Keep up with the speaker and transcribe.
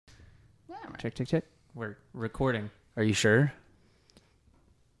Check, check, check. We're recording. Are you sure?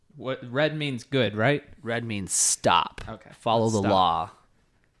 What red means good, right? Red means stop. Okay. Follow Let's the stop. law.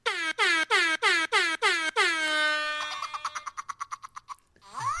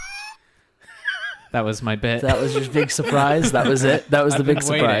 That was my bit. That was your big surprise. That was it. That was the I've big been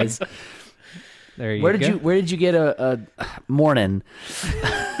waiting. surprise. There you Where go. did you get a morning?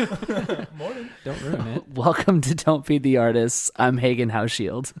 Morning. Don't ruin it. Welcome to Don't Feed the Artists. I'm Hagen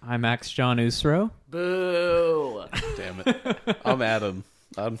Hauschild. I'm Max John Usro. Boo. Damn it. I'm Adam.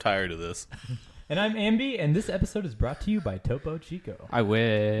 I'm tired of this. And I'm Ambi, and this episode is brought to you by Topo Chico. I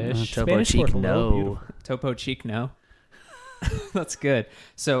wish. Topo Spanish Cheek, for hello, no. beautiful. Topo Cheek, no. That's good.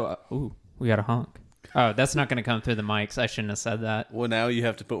 So, we got a honk. Oh, that's not going to come through the mics. I shouldn't have said that. Well, now you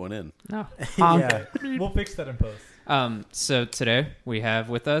have to put one in. No. Honk. Yeah, we'll fix that in post. So today we have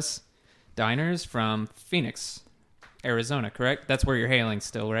with us diners from Phoenix, Arizona, correct? That's where you're hailing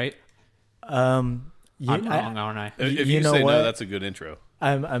still, right? Um, I'm wrong, aren't I? If You you know say what? no, that's a good intro.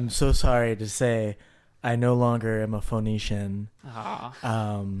 I'm so sorry to say, I no longer am a Phoenician. Ah.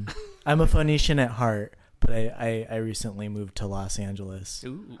 I'm a Phoenician at heart, but I recently moved to Los Angeles.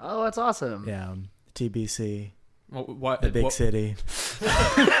 Ooh. Oh, that's awesome. Yeah, TBC, What, the big city.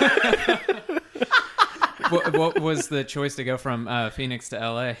 what was the choice to go from Phoenix to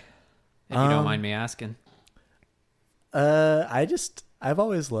LA? If you don't mind me asking. I've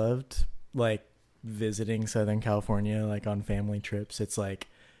always loved like visiting Southern California, like on family trips. It's like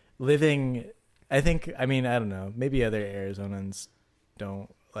living. I don't know. Maybe other Arizonans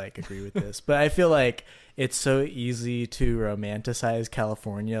don't like agree with this, but I feel like it's so easy to romanticize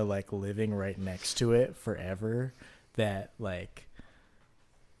California, like living right next to it forever. That like,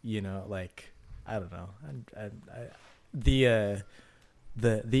 you know, like I don't know. The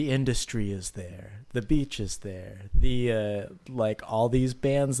industry is there. The beach is there. The like all these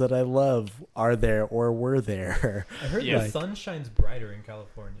bands that I love are there or were there. I heard Yeah. the sun shines brighter in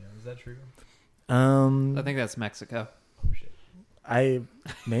California. Is that true? I think that's Mexico. Oh shit. I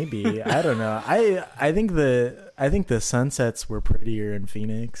don't know. I think the sunsets were prettier in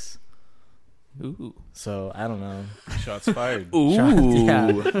Phoenix. Ooh. So I don't know. Shots fired. Ooh.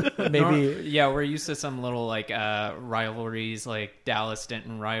 Yeah. Maybe Yeah, we're used to some little like rivalries, like Dallas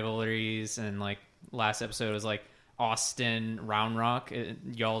Denton rivalries, and like last episode was like Austin Round Rock.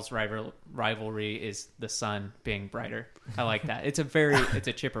 Y'all's rivalry is the sun being brighter. I like that. It's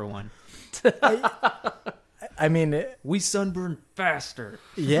a chipper one. I mean, We sunburn faster.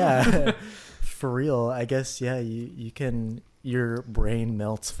 yeah. For real, I guess yeah, you can your brain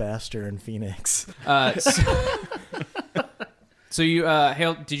melts faster in Phoenix. So you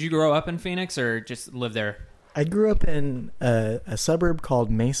did you grow up in Phoenix or just live there? I grew up in a suburb called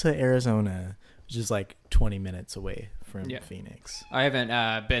Mesa, Arizona, which is like 20 minutes away from Phoenix. I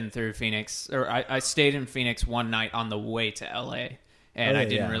haven't been through Phoenix, or I stayed in Phoenix one night on the way to LA, and I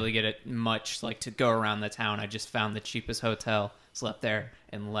didn't really get it much like to go around the town. I just found the cheapest hotel, slept there,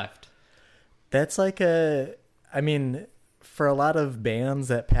 and left. That's like for a lot of bands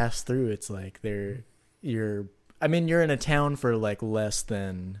that pass through, it's like you're in a town for like less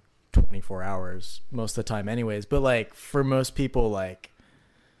than 24 hours most of the time anyways, but like for most people, like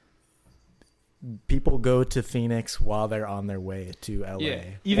people go to Phoenix while they're on their way to LA. Yeah,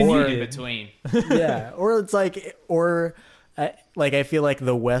 Even or you in did. between. Yeah, or it's like I feel like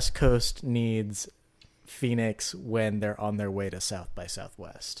the West Coast needs Phoenix when they're on their way to South by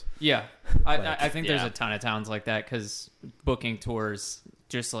Southwest. Yeah, Like, I think there's a ton of towns like that because booking tours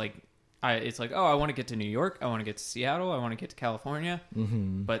just like it's like, oh, I want to get to New York, I want to get to Seattle, I want to get to California,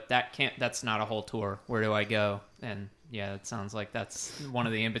 but that's not a whole tour. Where do I go? And yeah, it sounds like that's one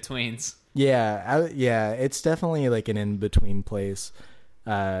of the in betweens. Yeah, it's definitely like an in between place.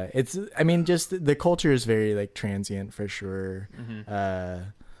 Just the culture is very like transient for sure.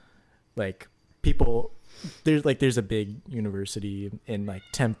 Like people. There's a big university in like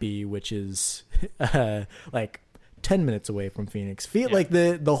Tempe, which is like 10 minutes away from Phoenix. Like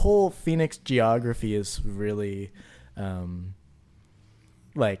the whole Phoenix geography is really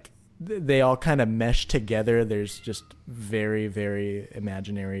like they all kind of mesh together. There's just very, very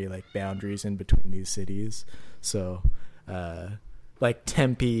imaginary like boundaries in between these cities. So like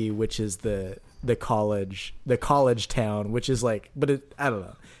Tempe, which is the college town, which is like, but I don't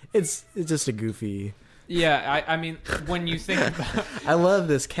know. It's just a goofy. Yeah, I mean, when you think about I love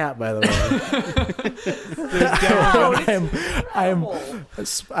this cat, by the way.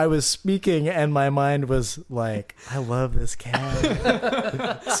 I was speaking and my mind was like, I love this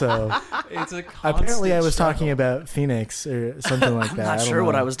cat. So it's a apparently I was constant talking about Phoenix or something like that. I'm not don't sure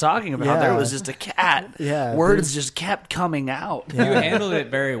what know. I was talking about. Yeah. There was just a cat. Yeah, Words just kept coming out. You handled it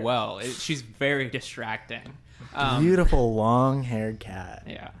very well. She's very distracting. Beautiful long-haired cat.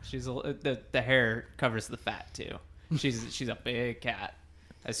 Yeah, she's the hair covers the fat too. She's a big cat.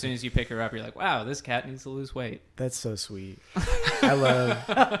 As soon as you pick her up, you're like, wow, this cat needs to lose weight. That's so sweet.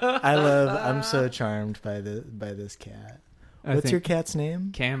 I'm so charmed by this cat. What's your cat's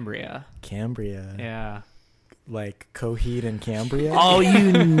name? Cambria. Cambria. Yeah. Like Coheed and Cambria? Oh,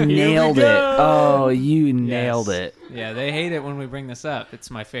 you nailed it. Oh, you nailed it. Yeah, they hate it when we bring this up. It's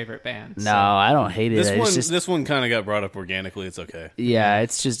my favorite band. No, I don't hate it. This one kind of got brought up organically. It's okay. Yeah,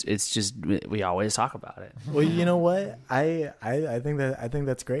 it's just we always talk about it. Well, you know what? I think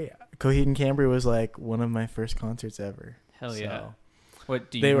that's great. Coheed and Cambria was like one of my first concerts ever. Hell yeah. So,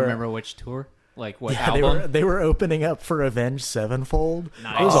 What do They you were- remember? Which tour? Like what yeah, album? they were opening up for Avenged Sevenfold.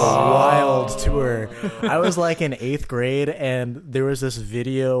 Nice. It was a wild tour. I was like in 8th grade, and there was this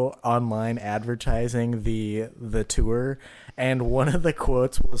video online advertising the tour, and one of the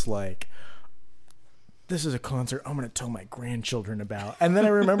quotes was like, "This is a concert I'm going to tell my grandchildren about." And then I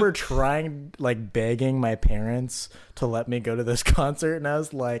remember trying, like, begging my parents to let me go to this concert, and I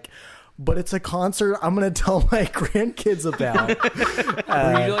was like, but it's a concert I'm going to tell my grandkids about.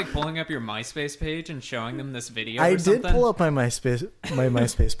 Were you like pulling up your MySpace page and showing them this video? I or did something? pull up my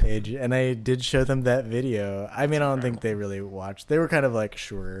MySpace page, and I did show them that video. I mean, I don't think they really watched. They were kind of like,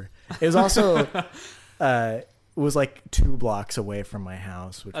 sure. It was also, it was like 2 blocks away from my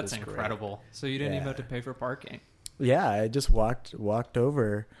house, which That's was great. incredible. So you didn't even Yeah. have to pay for parking. Yeah, I just walked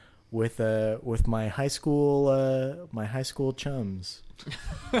over with my high school chums.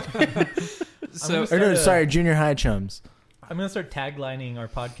 So gonna Or no, Start a- sorry, junior high chums. I'm gonna start taglining our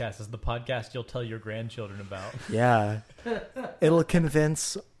podcast as the podcast you'll tell your grandchildren about. Yeah, it'll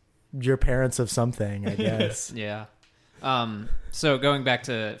convince your parents of something, I guess. yeah. So going back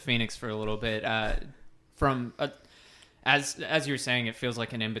to Phoenix for a little bit, as you're saying, it feels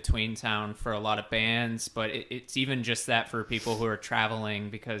like an in-between town for a lot of bands, but it's even just that for people who are traveling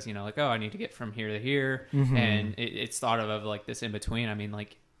because, you know, like, oh, I need to get from here to here. Mm-hmm. And it's thought of like this in-between. I mean,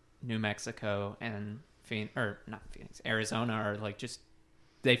 like New Mexico and Arizona are like just,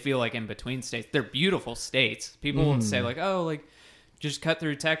 they feel like in-between states. They're beautiful states. People will say like, oh, like just cut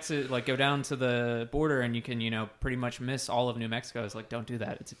through Texas, like go down to the border and you can, you know, pretty much miss all of New Mexico. It's like, don't do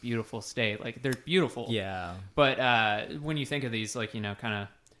that. It's a beautiful state. Like they're beautiful. Yeah. But when you think of these, like, you know, kind of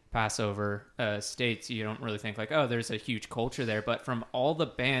Passover states, you don't really think like, oh, there's a huge culture there. But from all the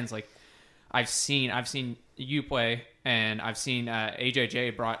bands, like I've seen Upway and I've seen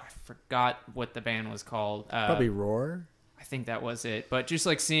AJJ I forgot what the band was called. Probably Roar. I think that was it. But just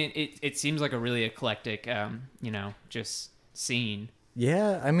like seeing it, it seems like a really eclectic, you know, just scene.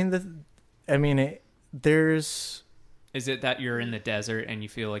 Yeah, I mean there's. Is it that you're in the desert and you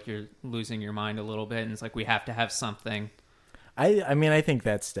feel like you're losing your mind a little bit and it's like we have to have something? I mean, I think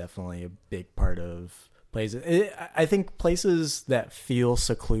that's definitely a big part of places. I think places that feel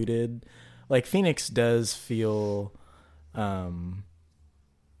secluded, like Phoenix does feel,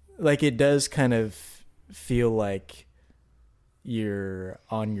 like it does kind of feel like you're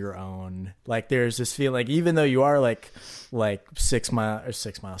on your own. Like there's this feeling, like even though you are like 6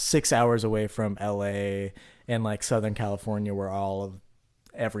 hours away from LA and like Southern California where all of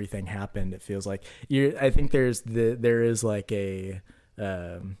everything happened, it feels like I think there is like a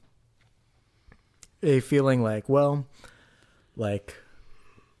feeling like, well, like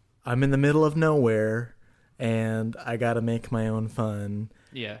I'm in the middle of nowhere and I got to make my own fun.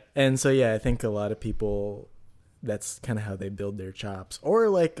 Yeah. And so yeah, I think a lot of people, that's kind of how they build their chops. Or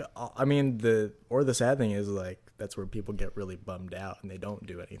like, I mean, the sad thing is like that's where people get really bummed out and they don't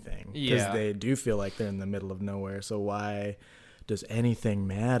do anything because Yeah. they do feel like they're in the middle of nowhere. So why does anything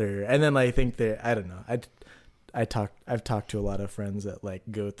matter? And then I think I don't know. I've talked to a lot of friends that like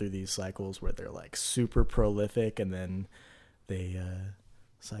go through these cycles where they're like super prolific and then they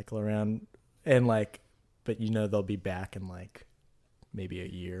cycle around and like, but you know they'll be back in like maybe a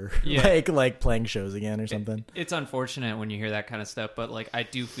year, Yeah. like playing shows again or something. It's unfortunate when you hear that kind of stuff, but like I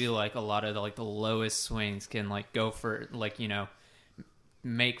do feel like a lot of the lowest swings can like go for like, you know,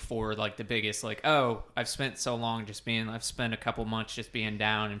 make for like the biggest, like, oh, I've spent a couple months just being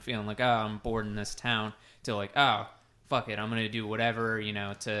down and feeling like, oh, I'm bored in this town, to like, oh, fuck it, I'm gonna do whatever, you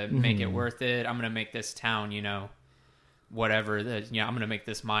know, to make it worth it. I'm gonna make this town, you know, whatever, I'm gonna make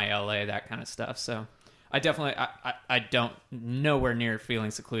this my LA, that kind of stuff. So I definitely, I don't nowhere near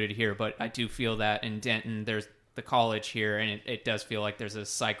feeling secluded here, but I do feel that in Denton, there's the college here, and it does feel like there's a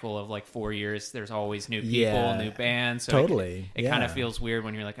cycle of like 4 years. There's always new people, Yeah. new bands. So Totally. It Yeah. kind of feels weird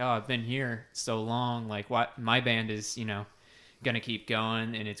when you're like, oh, I've been here so long. Like, what my band is, going to keep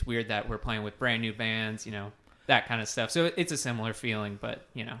going, and it's weird that we're playing with brand new bands, that kind of stuff. So it's a similar feeling, but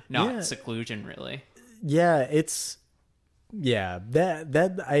not Yeah. seclusion really. Yeah,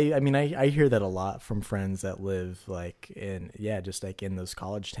 that I mean I hear that a lot from friends that live like in just like in those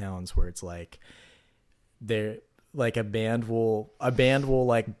college towns where it's like they're like a band will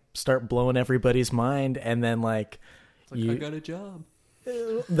like start blowing everybody's mind, and then like It's like, I got a job.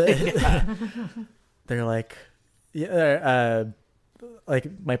 they're like like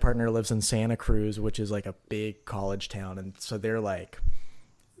my partner lives in Santa Cruz, which is like a big college town, and so they're like,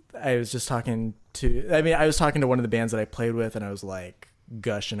 I was talking to one of the bands that I played with, and I was like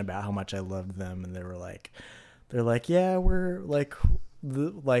gushing about how much I loved them, and they're like, yeah, we're like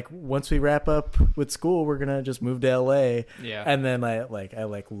once we wrap up with school, we're gonna just move to LA. Yeah. And then I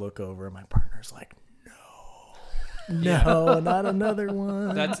look over, and my partner's like, no, not another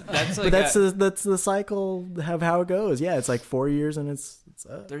one. That's But like that's the cycle of how it goes. Yeah, it's like 4 years, and it's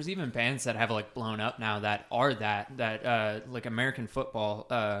up. there's even bands that have like blown up now that are that like American football.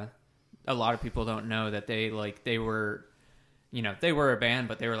 A lot of people don't know that they were, they were a band,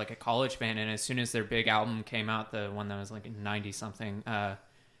 but they were like a college band. And as soon as their big album came out, the one that was like 90 something,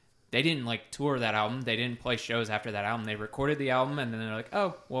 they didn't like tour that album. They didn't play shows after that album. They recorded the album, and then they're like,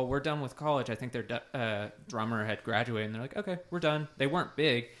 oh, well, we're done with college. I think their drummer had graduated, and they're like, okay, we're done. They weren't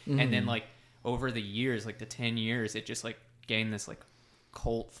big. And then like over the years, like the 10 years, it just like gained this like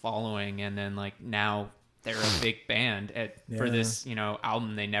cult following. And then like now they're a big band for this,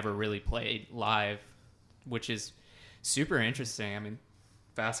 album they never really played live, which is super interesting. I mean,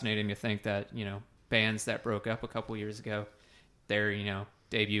 fascinating to think that, bands that broke up a couple years ago, their,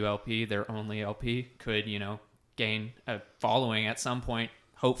 debut LP, their only LP could, gain a following at some point,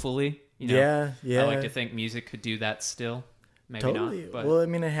 hopefully. Yeah. I like to think music could do that still. Maybe Totally. not. But Well, I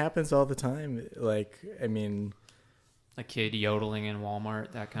mean, it happens all the time. Like, I mean, a kid yodeling in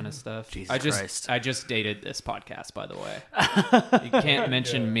Walmart, that kind of stuff. Jesus Christ. I just dated this podcast, by the way. You can't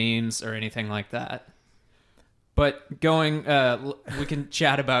mention memes or anything like that. But going, we can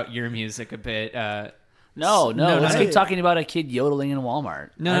chat about your music a bit. No, let's keep I- talking about a kid yodeling in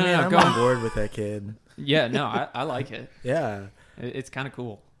Walmart. No, I'm go on board with that kid. Yeah, no, I like it. Yeah. It's kind of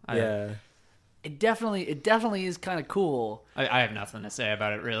cool. Yeah. It definitely is kind of cool. I have nothing to say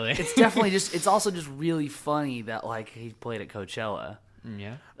about it, really. It's definitely it's also just really funny that like he played at Coachella.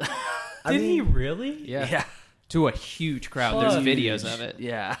 Yeah. Did he really? Yeah. Yeah. To a huge crowd. There's videos of it.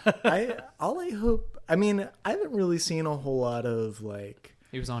 Yeah. I hope, I mean, I haven't really seen a whole lot of like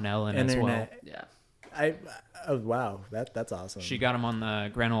He was on Ellen as well. internet. Yeah. Oh, wow. That's awesome. She got him on the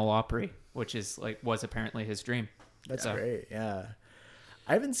Grand Ole Opry, which is was apparently his dream. That's So- great. Yeah.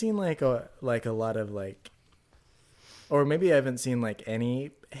 I haven't seen like a lot of like, or maybe I haven't seen like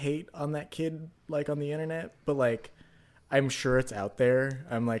any hate on that kid like on the internet, but like I'm sure it's out there.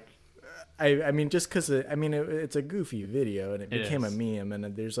 I'm like, I mean, just because it's a goofy video and it became a is. meme,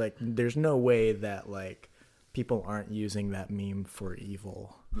 and there's no way that like people aren't using that meme for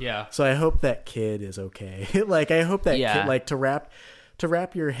evil. Yeah. So I hope that kid is okay. Like I hope that Yeah. kid, like to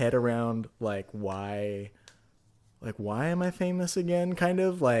wrap your head around why am I famous again? Kind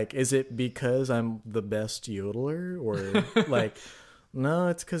of like, is it because I'm the best yodeler, or like, no,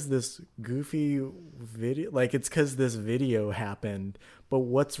 it's because this goofy video, like it's because this video happened, but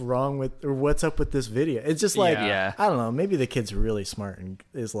what's up with this video? It's just like, Yeah. I don't know, maybe the kid's really smart and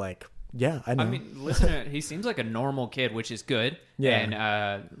is like, yeah, I know. I mean, listen to it. He seems like a normal kid, which is good. Yeah. And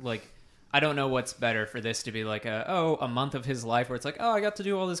I don't know what's better for this to be like a month of his life where it's like, oh, I got to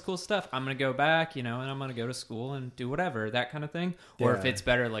do all this cool stuff. I'm going to go back, and I'm going to go to school and do whatever, that kind of thing. Or if Yeah. it's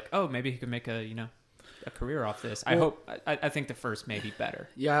better, like, oh, maybe he could make a career off this. I think the first may be better.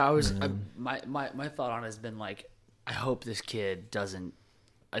 Yeah, I was my thought on it has been like, I hope this doesn't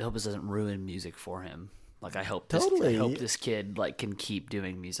ruin music for him. Like I hope this kid like can keep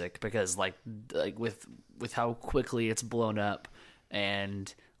doing music, because like with how quickly it's blown up,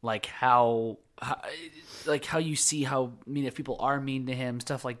 and like how you see how mean, if people are mean to him,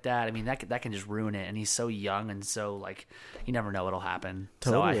 stuff like that. I mean that can just ruin it, and he's so young, and so like you never know what'll happen.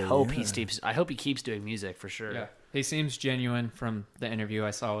 Totally, so I hope he keeps doing music for sure. Yeah. He seems genuine from the interview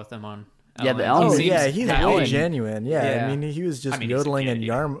I saw with him on Yeah, the Ellen. Ellen- Oh He yeah, seems he's happy. really genuine. Yeah, Yeah. I mean, he was just He's a yodeling kid, in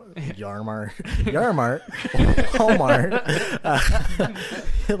yeah. Walmart,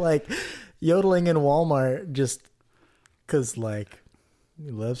 like yodeling in Walmart, just because like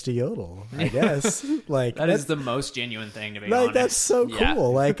loves to yodel, I guess. Like that is the most genuine thing, to be like honest. that's so cool. Yeah.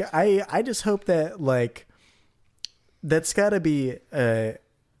 Like I just hope that like that's got to be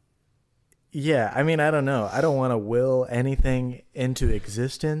yeah, I mean, I don't know. I don't want to will anything into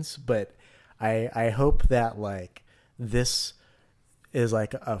existence, but I hope that like this is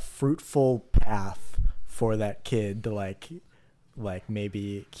like a fruitful path for that kid to like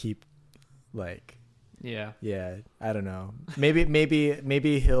maybe keep like Yeah. I don't know.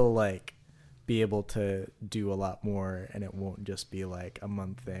 Maybe he'll like be able to do a lot more, and it won't just be like a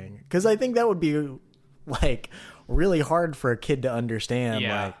month thing. Because I think that would be like really hard for a kid to understand.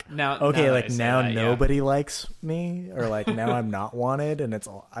 Yeah. Like Now okay, like that I say now that, yeah. nobody likes me, or like now I'm not wanted, and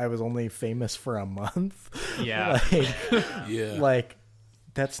I was only famous for a month. Yeah. Like, Yeah. like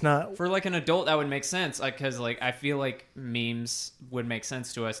that's not. For like an adult, that would make sense, because like I feel like memes would make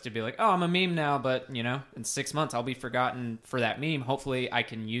sense to us to be like, oh, I'm a meme now, but you know, in 6 months I'll be forgotten for that meme. Hopefully, I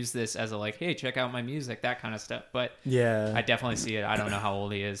can use this as a like, hey, check out my music, that kind of stuff. But Yeah, I definitely see it. I don't know how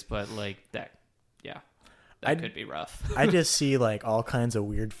old he is, but like that, yeah, that could be rough. I just see like all kinds of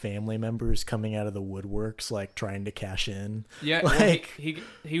weird family members coming out of the woodworks, like trying to cash in. Yeah, well, like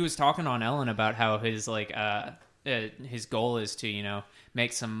he was talking on Ellen about how his like his goal is to, you know,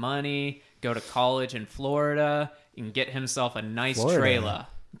 make some money, go to college in Florida, and get himself a nice Florida.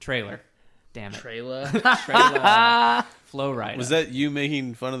 trailer. Damn it, Trailer. Flow Rida. Was that you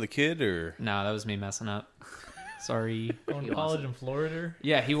making fun of the kid, or No, that was me messing up. Sorry. Going to college in Florida.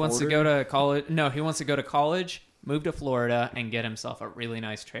 Yeah, he wants to go to college. No, he wants to go to college, move to Florida, and get himself a really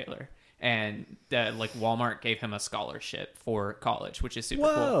nice trailer. And like Walmart gave him a scholarship for college, which is super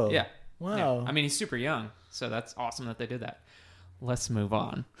Whoa. cool. Yeah. Wow. Yeah. I mean, he's super young, so that's awesome that they did that. Let's move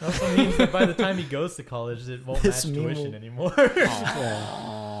on. It also means that by the time he goes to college, it won't This match meme tuition will- anymore.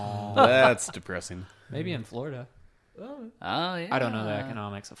 that's depressing. Maybe in Florida. Oh yeah. I don't know the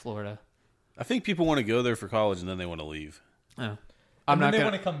economics of Florida. I think people want to go there for college and then they want to leave, Oh. I'm I'm not they gonna.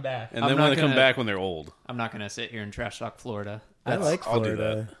 want to come back. and I'm then not want to come gonna- back when they're old. I'm not gonna sit here and trash talk Florida. I like I'll do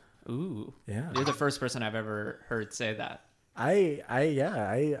Florida. Ooh. Yeah. You're the first person I've ever heard say that. I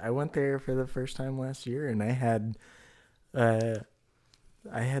went there for the first time last year, and I had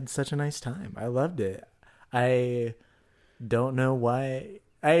such a nice time. I loved it. I don't know why.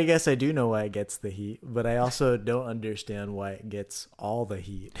 I guess I do know why it gets the heat, but I also don't understand why it gets all the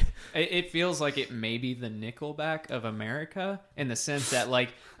heat. It feels like it may be the Nickelback of America, in the sense that like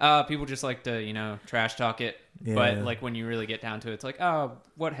people just like to, you know, trash talk it, but Yeah. like when you really get down to it, it's like, oh,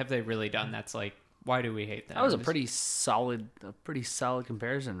 what have they really done? That's like, why do we hate them? That was a Just- pretty solid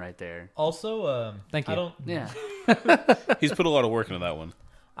comparison right there. Also, Thank you. Yeah. He's put a lot of work into that one.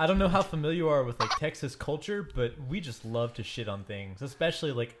 I don't know how familiar you are with like Texas culture, but we just love to shit on things,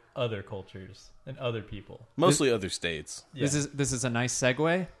 especially like other cultures and other people. Mostly other states. Yeah. This is a nice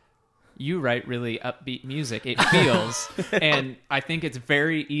segue. You write really upbeat music, it feels, and I think it's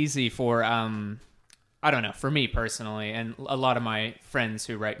very easy for I don't know, for me personally, and a lot of my friends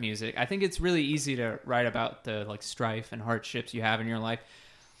who write music, I think it's really easy to write about the like strife and hardships you have in your life.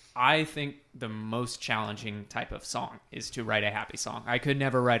 I think the most challenging type of song is to write a happy song. I could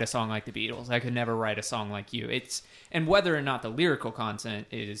never write a song like the Beatles. I could never write a song like you. And whether or not the lyrical content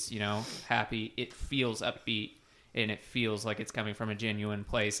is, you know, happy, it feels upbeat, and it feels like it's coming from a genuine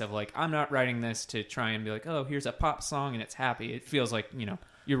place of like, I'm not writing this to try and be like, oh, here's a pop song and it's happy. It feels like, you know,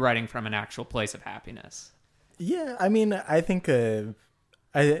 you're writing from an actual place of happiness. Yeah, I mean, I think blah,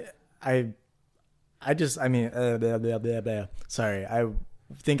 blah, blah, blah. Sorry, I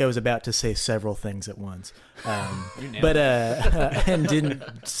think I was about to say several things at once, You nailed but it. and didn't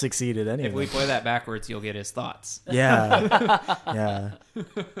succeed at any If of we them. play that backwards, you'll get his thoughts. Yeah, yeah.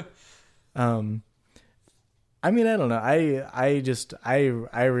 I mean, I don't know.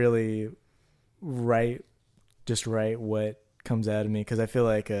 I really write what comes out of me, because I feel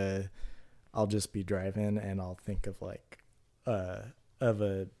like I'll just be driving and I'll think of like a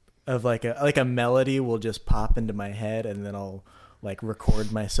melody will just pop into my head, and then I'll like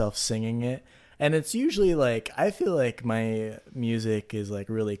record myself singing it. And it's usually like, I feel like my music is like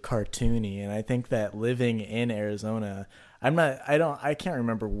really cartoony, and I think that living in Arizona, I can't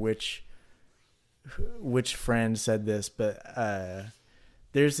remember which friend said this, but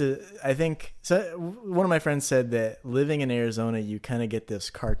one of my friends said that living in Arizona, you kind of get this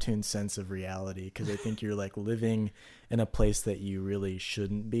cartoon sense of reality, because I think you're like living in a place that you really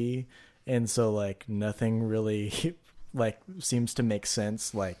shouldn't be. And so like nothing really like seems to make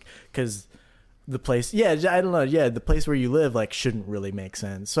sense, like, because the place, I don't know, the place where you live like shouldn't really make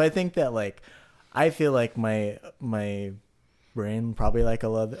sense. So I think that like, I feel like my brain, probably like a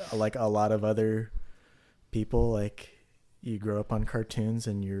lot of other people, like you grow up on cartoons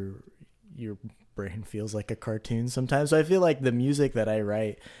and your brain feels like a cartoon sometimes. So I feel like the music that I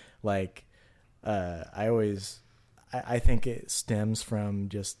write, like I think it stems from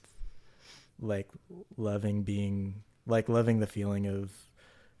just like loving the feeling of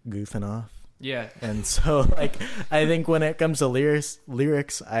goofing off. Yeah. And so like I think when it comes to lyrics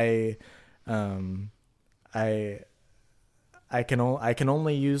I can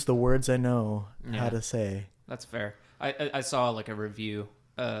only use the words I know how to say. That's fair. I saw like a review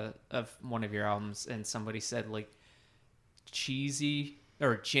of one of your albums, and somebody said like cheesy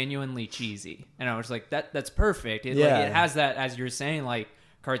or genuinely cheesy, and I was like, that's perfect. It has that, as you're saying, like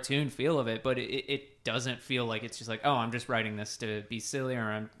cartoon feel of it, but it doesn't feel like it's just like, oh, I'm just writing this to be silly, or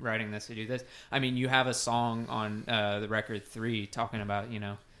I'm writing this to do this. I mean, you have a song on the record 3 talking about, you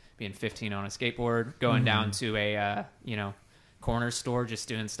know, being 15 on a skateboard, going down to a corner store, just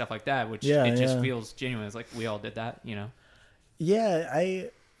doing stuff like that, which it just feels genuine. It's like we all did that, you know. I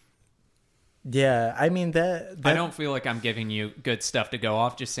mean that I don't feel like I'm giving you good stuff to go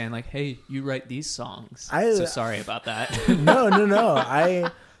off, just saying like, hey, you write these songs. So sorry about that. No.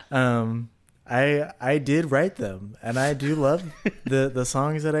 I did write them, and I do love the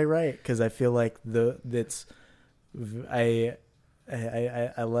songs that I write, because I feel like I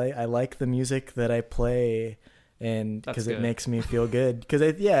like the music that I play, and because it makes me feel good. Because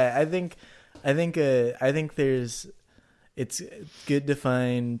I think there's, it's good to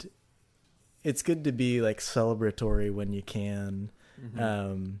find, it's good to be like celebratory when you can,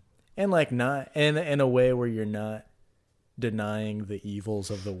 and like not in a way where you're not denying the evils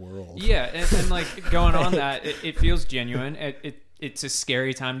of the world. Yeah, and like going on that, it feels genuine. It's a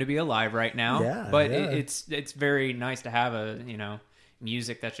scary time to be alive right now. Yeah, but yeah. It's very nice to have a, you know,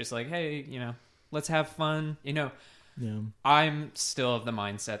 music that's just like, hey, you know, let's have fun. You know, I'm still of the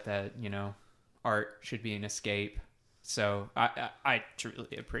mindset that, you know, art should be an escape. So I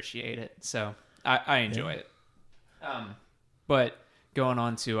truly appreciate it. So I enjoy it. But going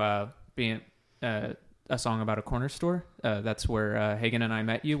on to being a song about a corner store. That's where Hagen and I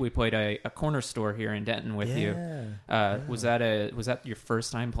met you. We played a corner store here in Denton with you. Was that your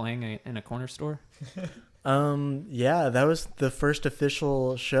first time playing in a corner store? That was the first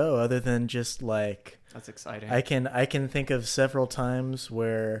official show, other than just like, that's exciting. I can think of several times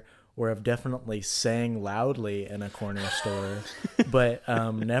where I've definitely sang loudly in a corner store, but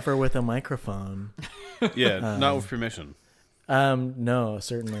never with a microphone. Yeah, not with permission. No,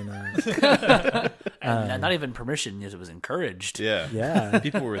 certainly not. And not even permission, because it was encouraged. Yeah.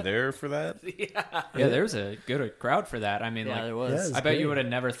 People were there for that. Yeah, there was a good crowd for that. I mean, Yeah, like, there was. Yeah, I bet you would have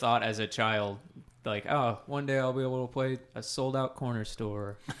never thought as a child, like, oh, one day I'll be able to play a sold out corner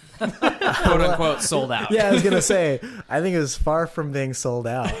store, quote unquote sold out. Yeah, I was gonna say, I think it was far from being sold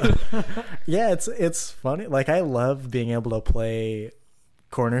out. Yeah, it's funny. Like, I love being able to play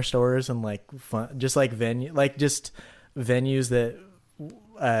corner stores and like fun, just like just venues that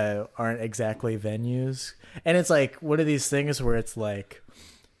aren't exactly venues. And it's like one of these things where it's like,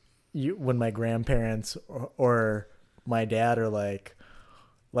 when my grandparents or my dad are like,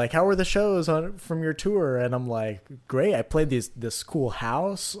 how were the shows from your tour? And I'm like, great. I played this cool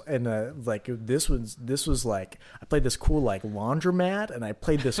house, and like this was like, I played this cool like laundromat, and I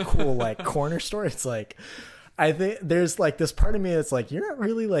played this cool like corner store. It's like, I think there's like this part of me that's like, you're not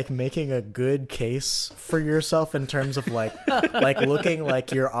really like making a good case for yourself in terms of like looking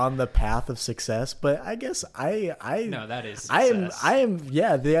like you're on the path of success. But I guess no, that is success. I am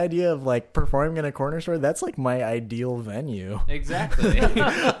the idea of like performing in a corner store, that's like my ideal venue. Exactly.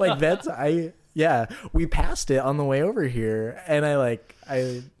 Like we passed it on the way over here, and I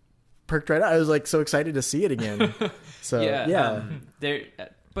perked right out. I was like so excited to see it again. So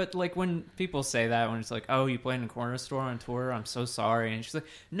But like when people say that, when it's like, oh, you played in a corner store on tour, I'm so sorry. And she's like,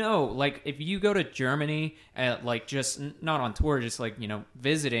 no, like if you go to Germany, like just not on tour, just like, you know,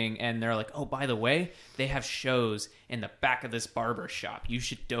 visiting, and they're like, oh, by the way, they have shows in the back of this barber shop. You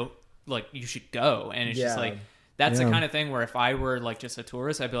should go. And it's just like, that's the kind of thing where if I were like just a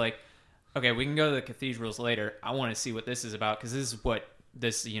tourist, I'd be like, okay, we can go to the cathedrals later. I want to see what this is about, because this is what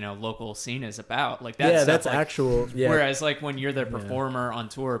this, you know, local scene is about. Like that's that's like, actual. Yeah. Whereas like when you're the performer on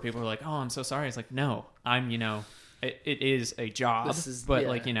tour, people are like, oh, I'm so sorry. It's like, no, I'm, you know, it is a job, but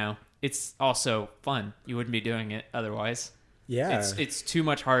like, you know, it's also fun. You wouldn't be doing it otherwise. Yeah. It's too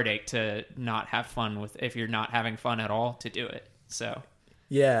much heartache to not have fun with, if you're not having fun at all, to do it. So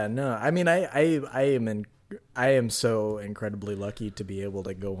yeah, no, I mean, I am so incredibly lucky to be able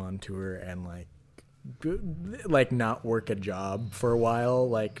to go on tour and like not work a job for a while,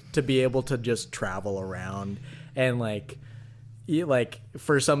 like to be able to just travel around and like like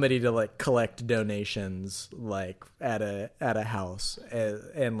for somebody to like collect donations like at a house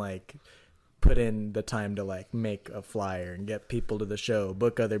and like put in the time to like make a flyer and get people to the show,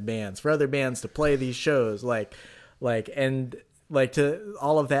 book other bands, for other bands to play these shows, like and like to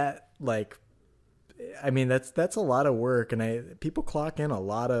all of that, like I mean that's a lot of work, and people clock in a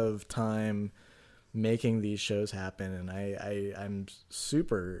lot of time making these shows happen, and I'm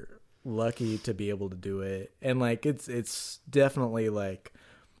super lucky to be able to do it. And like it's definitely like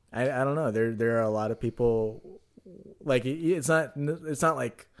I don't know, there are a lot of people, like it's not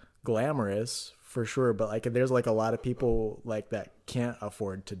like glamorous for sure, but like there's like a lot of people like that can't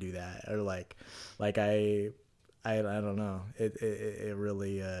afford to do that, or like I don't know, it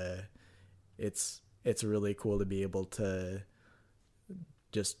really it's really cool to be able to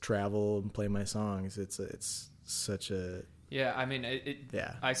just travel and play my songs. It's such a Yeah, I mean,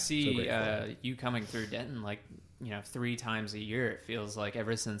 yeah. I see so you coming through Denton like 3 times a year. It feels like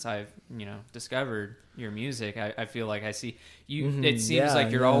ever since I've discovered your music, I feel like I see you. Mm-hmm. It seems Yeah,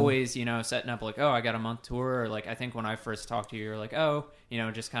 like you're yeah. always setting up like, oh, I got a month tour, or like I think when I first talked to you, you're like, oh,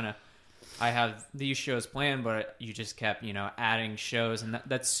 just kind of I have these shows planned, but you just kept adding shows, and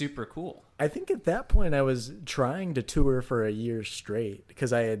that's super cool. I think at that point I was trying to tour for a year straight,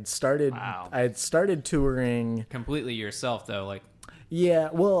 because I had started Wow. touring Completely yourself though, like Yeah,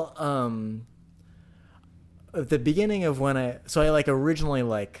 well, at the beginning of when I like originally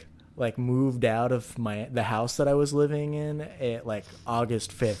like moved out of the house that I was living in at like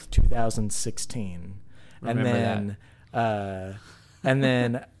August 5th, 2016. Remember And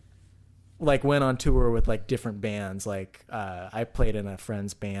then like went on tour with like different bands. Like I played in a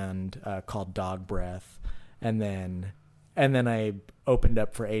friend's band called Dog Breath, and then I opened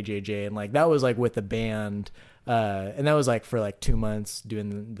up for AJJ, and like that was like with the band, and that was like for like 2 months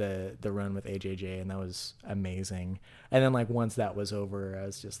doing the run with AJJ, and that was amazing. And then like once that was over, I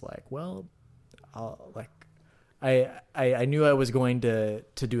was just like, well, I knew I was going to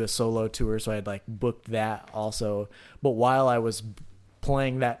do a solo tour, so I had like booked that also. But while I was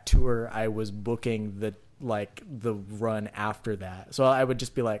playing that tour, I was booking the run after that. So I would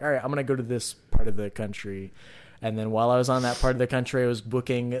just be like, all right, I'm gonna go to this part of the country, and then while I was on that part of the country, I was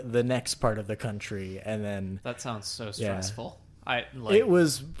booking the next part of the country, and then that sounds so Yeah. stressful. I like it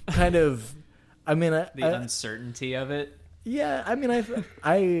was kind of, I mean, the uncertainty of it. yeah, I mean,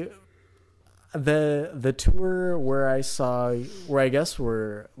 the tour where I guess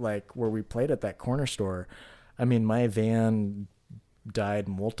where we played at that corner store, I mean, my van died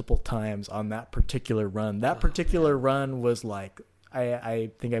multiple times on that particular run. That particular run was like,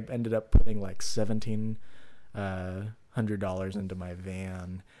 I think I ended up putting like $1,700 into my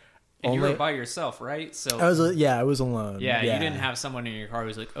van. And you were by yourself, right? So I was alone. Yeah, you didn't have someone in your car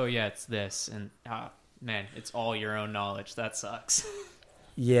who's like, oh yeah, it's this, and man, it's all your own knowledge. That sucks.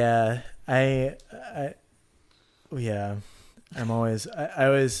 Yeah, I always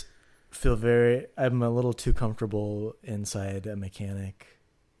feel I'm a little too comfortable inside a mechanic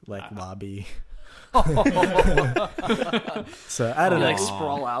lobby. So I don't You know. like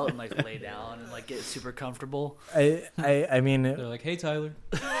sprawl out and like lay down and like get super comfortable. I mean, They're like, hey Tyler,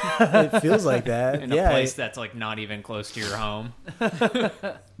 it feels like that. in Yeah, a place that's like not even close to your home.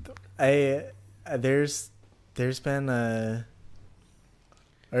 There's been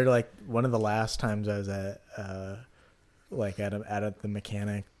or like one of the last times I was at the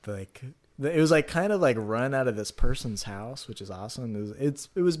mechanic, like it was like kind of like run out of this person's house, which is awesome. It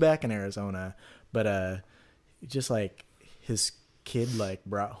was back in Arizona, but just like his kid like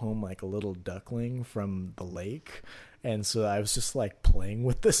brought home like a little duckling from the lake, and so I was just like playing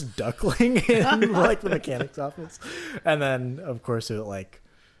with this duckling in like the mechanic's office, and then of course it like,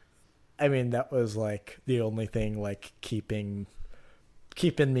 I mean, that was like the only thing like keeping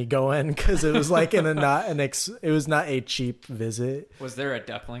me going, because it was like it was not a cheap visit. Was there a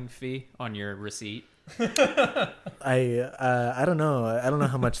duckling fee on your receipt? I don't know. I don't know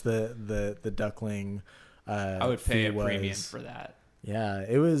how much the duckling I would pay a fee premium was. for that. Yeah,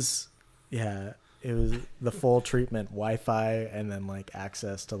 it was the full treatment, Wi-Fi, and then like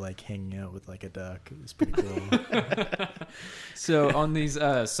access to like hanging out with like a duck. It was pretty cool. So on these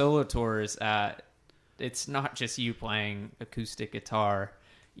solo tours, it's not just you playing acoustic guitar.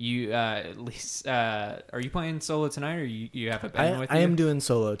 You at least are you playing solo tonight, or you have a band with you? I am doing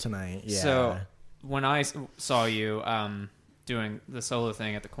solo tonight. Yeah. So when I saw you doing the solo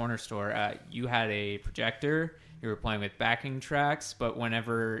thing at the corner store, you had a projector. You were playing with backing tracks, but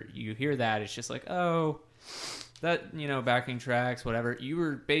whenever you hear that, it's just like, oh, that, backing tracks, whatever. You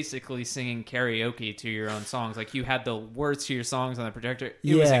were basically singing karaoke to your own songs. Like, you had the words to your songs on the projector.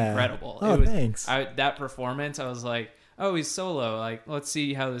 It was incredible. Oh, thanks. That performance, I was like, oh, he's solo. Like, let's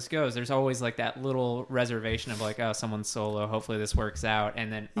see how this goes. There's always like that little reservation of like, oh, someone's solo. Hopefully this works out.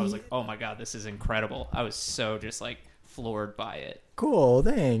 And then I was like, oh my God, this is incredible. I was so just like floored by it. Cool.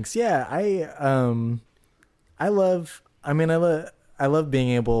 Thanks. Yeah. I love being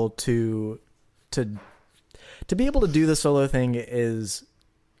able to be able to do the solo thing. Is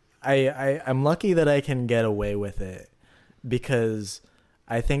I'm lucky that I can get away with it, because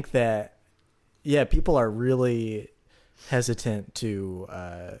I think that, yeah, people are really hesitant to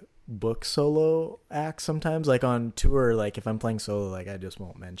book solo acts sometimes. Like on tour, like if I'm playing solo, like I just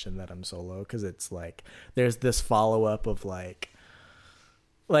won't mention that I'm solo, because it's like there's this follow up of like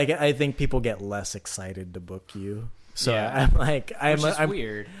I think people get less excited to book you. So Yeah. I'm Which is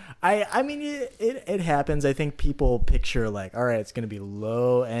weird. I mean, it happens. I think people picture like, all right, it's going to be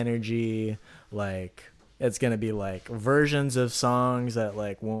low energy. Like it's going to be like versions of songs that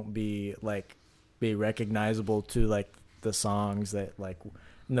like won't be recognizable to like the songs that like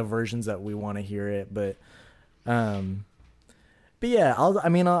in the versions that we want to hear it. But yeah,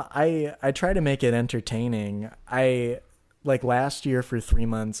 I try to make it entertaining. Like last year for 3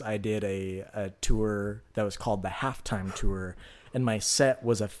 months, I did a tour that was called the Halftime Tour, and my set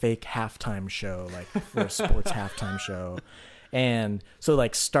was a fake halftime show, like for a sports halftime show. And so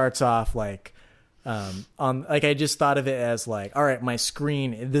like starts off like I just thought of it as like, all right, my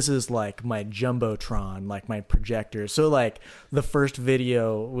screen, this is like my Jumbotron, like my projector. So like the first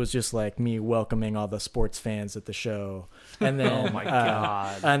video was just like me welcoming all the sports fans at the show. And then, Oh my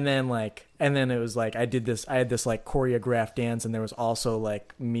God. And then it was like, I had this like choreographed dance, and there was also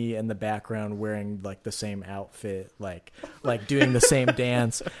like me in the background wearing like the same outfit, like doing the same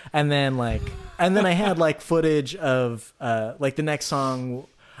dance. And then I had like footage of like the next song.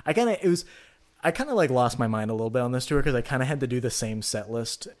 I kind of like lost my mind a little bit on this tour, because I kind of had to do the same set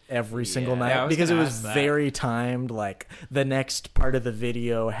list every single Yeah, I night, was because it gonna was ask that. very timed. Like the next part of the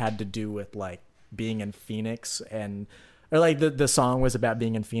video had to do with like being in Phoenix, or like the song was about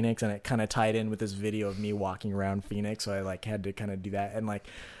being in Phoenix, and it kind of tied in with this video of me walking around Phoenix. So I like had to kind of do that. And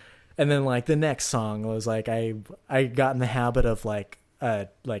then like the next song was like, I got in the habit of like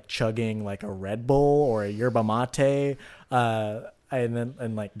chugging like a Red Bull or a yerba mate,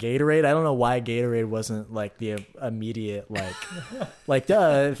 and like Gatorade. I don't know why Gatorade wasn't like the immediate like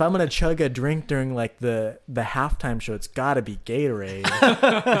if I'm gonna chug a drink during like the halftime show, it's gotta be Gatorade.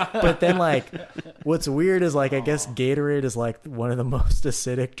 But then like what's weird is like I guess Gatorade is like one of the most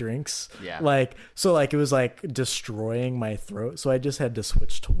acidic drinks. Yeah. Like so like it was like destroying my throat, so I just had to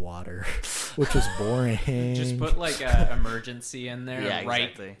switch to water, which was boring. Just put like a emergency in there, Yeah, right?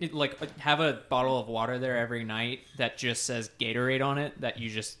 exactly. Like have a bottle of water there every night that just says Gatorade on it, that you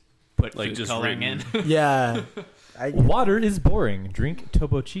just put Like food just coloring in. Yeah. Water is boring. Drink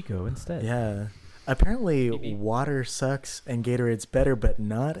Topo Chico instead. Yeah. Apparently, Maybe. water sucks and Gatorade's better, but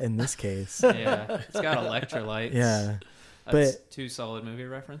not in this case. Yeah, it's got electrolytes. Yeah. That's but- two solid movie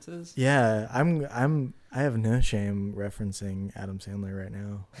references. Yeah, I have no shame referencing Adam Sandler right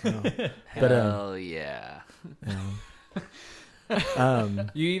now. No. But Hell yeah.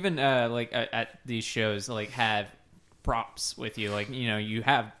 You even at these shows like have props with you, like you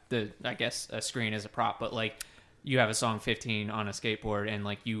have I guess a screen as a prop, but like you have a song 15 on a skateboard, and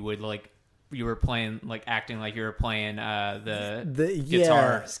like you were playing, like acting like you were playing the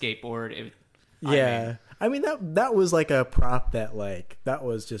guitar skateboard. I mean that was like a prop that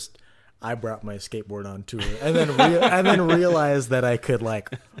was just I brought my skateboard on tour, and then realized that I could like,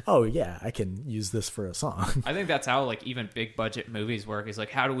 oh yeah, I can use this for a song. I think that's how like even big budget movies work, is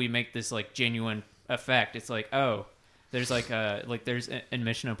like, how do we make this like genuine effect? It's like, oh, there's there's in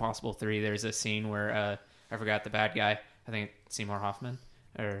Mission Impossible 3, there's a scene where I forgot the bad guy, I think Seymour Hoffman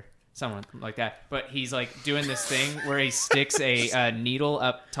or someone like that, but he's like doing this thing where he sticks a needle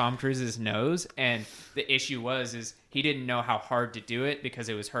up Tom Cruise's nose, and the issue is he didn't know how hard to do it because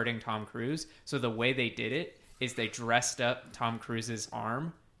it was hurting Tom Cruise. So the way they did it is they dressed up Tom Cruise's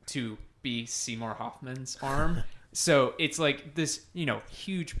arm to be Seymour Hoffman's arm. So it's like this,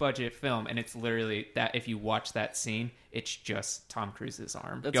 huge budget film, and it's literally that if you watch that scene, it's just Tom Cruise's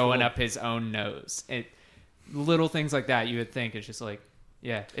arm That's going cool. up his own nose. Little things like that, you would think it's just like,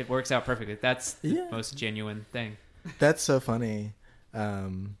 yeah, it works out perfectly. That's the most genuine thing. That's so funny.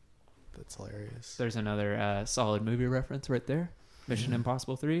 That's hilarious. There's another solid movie reference right there. Mission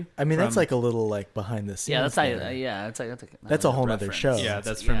Impossible 3. I mean, that's from- like a little like behind the scenes. Yeah, that's thing. that's a whole nother reference. show. Yeah,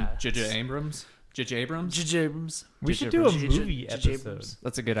 that's from Yeah. J.J. Abrams. J.J. Abrams. J.J. Abrams. We should do a movie episode.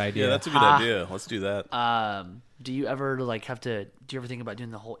 That's a good idea. Yeah, that's a good Ha. idea. Let's do that. Do you ever do you ever think about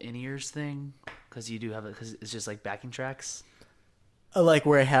doing the whole in-ears thing? Because you do have it, because it's just like backing tracks. Like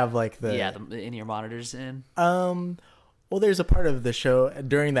where I have like the The in-ear monitors in. Well, there's a part of the show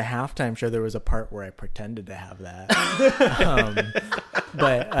during the halftime show. There was a part where I pretended to have that.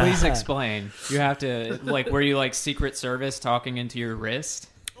 But Please explain. You have to like, were you like Secret Service talking into your wrist?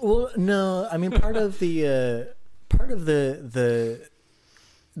 Well, no. I mean, part of the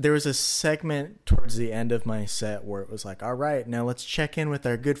there was a segment towards the end of my set where it was like, all right, now let's check in with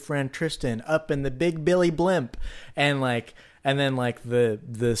our good friend Tristan up in the big Billy blimp, and then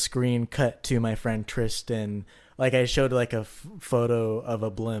the screen cut to my friend Tristan. Like I showed like a photo of a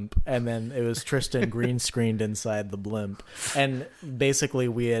blimp, and then it was Tristan green screened inside the blimp, and basically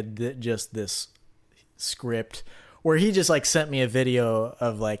we had just this script where he just like sent me a video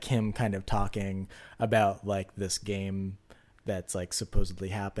of like him kind of talking about like this game that's like supposedly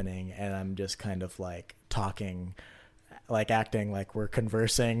happening, and I'm just kind of like talking, like acting like we're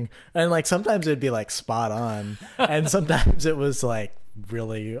conversing, and like sometimes it'd be like spot on and sometimes it was like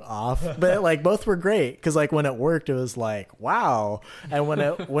really off, but like both were great because like when it worked it was like wow, and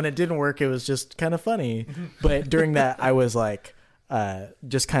when it didn't work it was just kind of funny. But during that I was like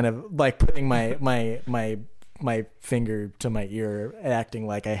just kind of like putting my finger to my ear, acting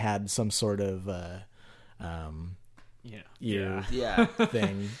like I had some sort of ear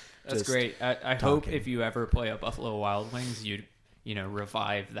thing. That's great. I hope if you ever play a Buffalo Wild Wings, you know,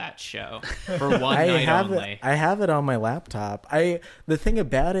 revive that show for one night only. I have it on my laptop. The thing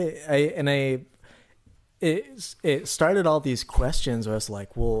about it, it started all these questions where I was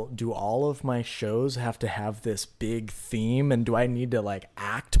like, well, do all of my shows have to have this big theme, and do I need to like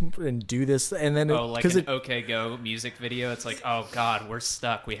act and do this? And then like an OK Go music video, it's like, oh god, we're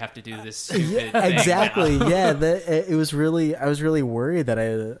stuck, we have to do this stupid thing exactly now. It was really, I was really worried that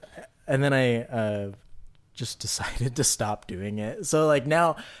I just decided to stop doing it. So like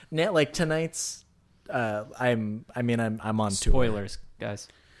now like tonight's I'm on tour. Spoilers, guys.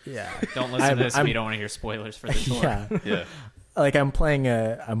 Yeah. Don't listen to this if you don't want to hear spoilers for the tour. Yeah. Like I'm playing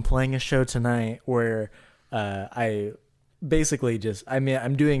a show tonight where I basically just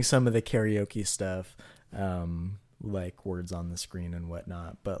I'm doing some of the karaoke stuff, like words on the screen and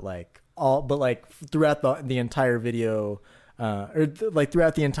whatnot, but throughout the entire video,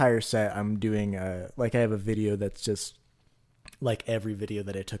 throughout the entire set, I'm doing I have a video that's just like every video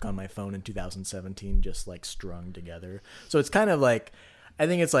that I took on my phone in 2017, just like strung together. So it's kind of like, I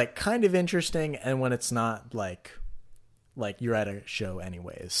think it's like kind of interesting, and when it's not like you're at a show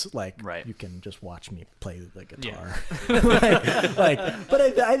anyways, like right. You can just watch me play the guitar. Yeah.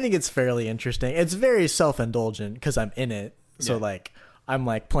 But I think it's fairly interesting. It's very self-indulgent because I'm in it. So like I'm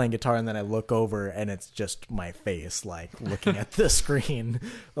like playing guitar, and then I look over and it's just my face like looking at the screen,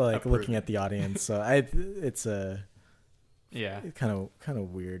 like looking at the audience. So it's kind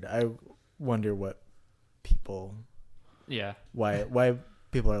of weird. I wonder what people. Yeah. Why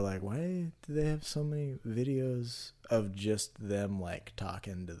people are like, why do they have so many videos of just them like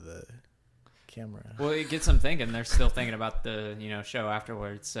talking to the camera? Well, it gets them thinking. They're still thinking about the, show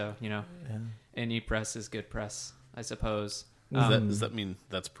afterwards. So, any press is good press, I suppose. Does that mean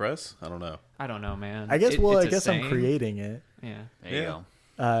that's press? I don't know. I don't know, man. I guess I guess I'm creating it. Yeah. There you go.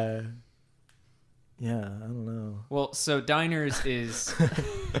 Yeah, I don't know. Well, so Diners is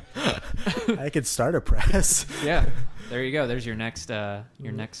I could start a press. Yeah. There you go. There's your next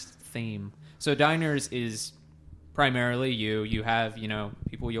theme. So Diners is primarily you. You have,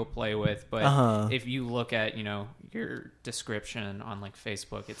 people you'll play with, but if you look at, your description on like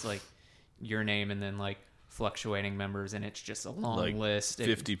Facebook, it's like your name and then like fluctuating members, and it's just a long like list.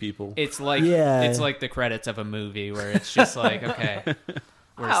 50 people. It's like it's like the credits of a movie where it's just like, okay.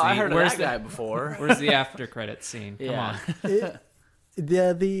 I heard of that guy before. Where's the after credits scene? Come on.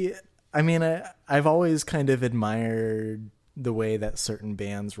 I've always kind of admired the way that certain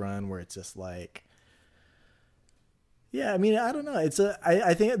bands run, where it's just like, I don't know. I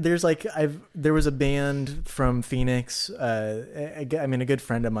think there's like, there was a band from Phoenix. A good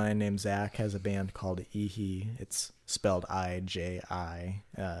friend of mine named Zach has a band called Ihi. It's spelled IJI.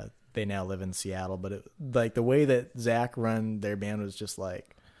 They now live in Seattle, but like the way that Zach run their band was just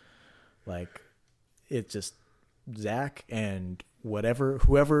like it's just Zach and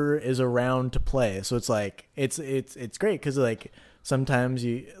whoever is around to play. So it's like it's great because like sometimes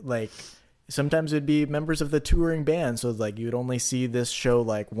it'd be members of the touring band, so like you would only see this show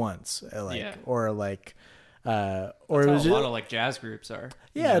like once, or it was a lot of like jazz groups are.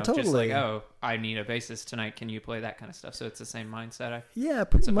 Totally. Just like, oh, I need a bassist tonight. Can you play that kind of stuff? So it's the same mindset.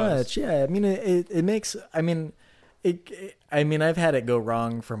 Pretty much. Yeah, it makes. I've had it go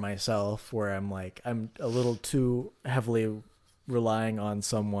wrong for myself where I'm a little too heavily relying on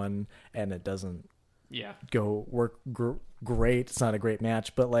someone, and it doesn't. Go work great. It's not a great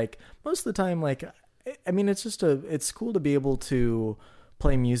match, but like most of the time, like I mean, it's cool to be able to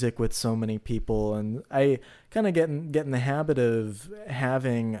play music with so many people, and I kind of get in the habit of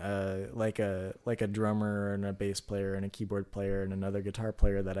having like a drummer and a bass player and a keyboard player and another guitar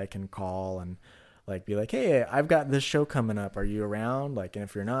player that I can call and like be like, hey, I've got this show coming up, are you around? Like, and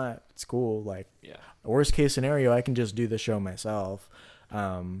if you're not, it's cool. Like, Yeah. worst case scenario, I can just do the show myself.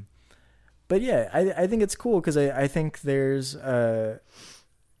 But yeah, I think it's cool because I think there's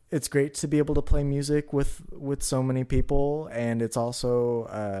it's great to be able to play music with so many people, and it's also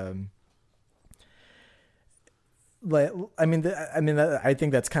like I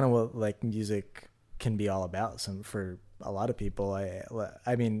think that's kind of what like music can be all about. For a lot of people,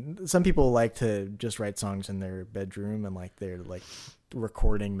 I mean, some people like to just write songs in their bedroom and like they're like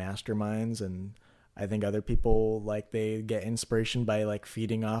recording masterminds, and I think other people like they get inspiration by like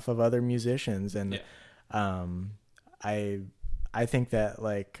feeding off of other musicians, and I think that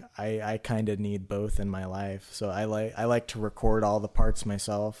like I kind of need both in my life. So I like to record all the parts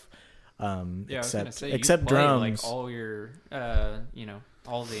myself. Yeah, I was gonna say, except you play, drums. like all your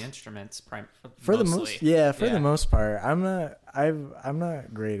all the instruments For the mostly. most part, I'm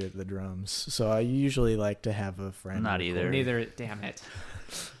not great at the drums, so I usually like to have a friend. Not either. Neither. Damn it.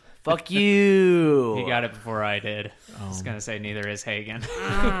 Fuck you. He got it before I did. I was gonna say neither is Hagen.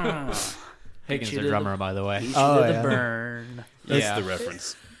 Hagen's the drummer, by the way. The burn. That's Yeah. the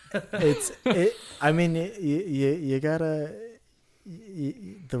reference. I mean, you gotta.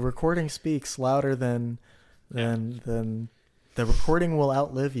 The recording speaks louder than the recording will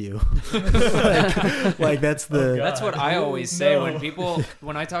outlive you. like that's the. That's what I always say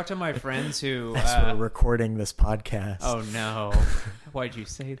when I talk to my friends who. We're recording this podcast. Oh no! Why'd you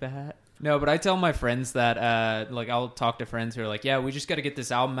say that? No, but I tell my friends that like I'll talk to friends who are like, yeah, we just got to get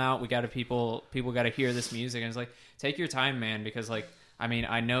this album out. We got to people got to hear this music, and it's like, take your time, man, because like I mean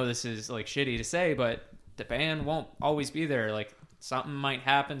I know this is like shitty to say, but the band won't always be there. Like something might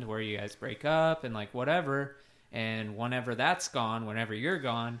happen to where you guys break up and like whatever. And whenever that's gone, whenever you're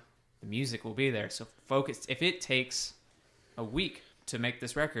gone, the music will be there. So focus. If it takes a week to make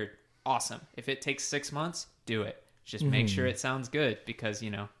this record, awesome. If it takes 6 months, do it. Just make sure it sounds good because,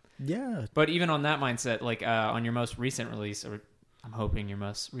 Yeah. But even on that mindset, like on your most recent release, or I'm hoping your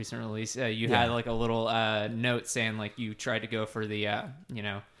most recent release, you had like a little note saying like you tried to go for the,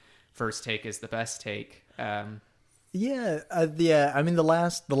 first take is the best take. Yeah, I mean, the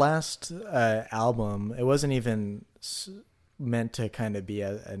last album, it wasn't even meant to kind of be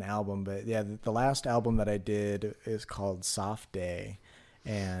an album, but yeah, the last album that I did is called Soft Day,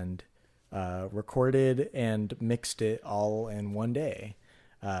 and recorded and mixed it all in one day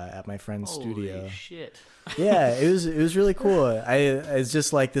at my friend's studio. Holy shit! Yeah, it was really cool. It's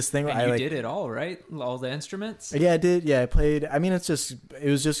just like this thing. And you did it all, right? All the instruments. Yeah, I did. Yeah, I played. I mean, it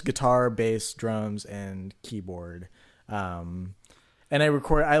was just guitar, bass, drums, and keyboard. And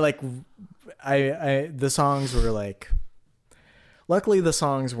the songs were like, luckily the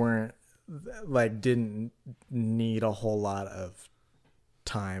songs weren't like, didn't need a whole lot of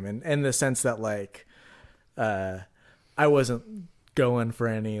time, and in the sense that like, I wasn't going for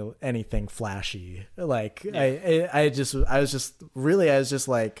anything flashy. Like I was just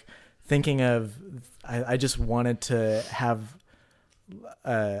like thinking of, I just wanted to have,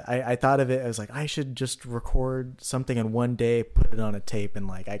 I thought of it as like, I should just record something in one day, put it on a tape, and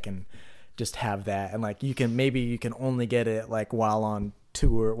like I can just have that, and like you can only get it like while I'm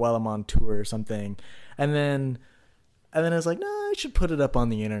on tour or something, and then I was like, no, I should put it up on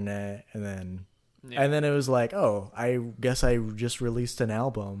the internet, and then it was like, oh, I guess I just released an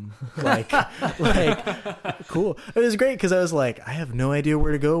album. like cool. It was great because I was like, I have no idea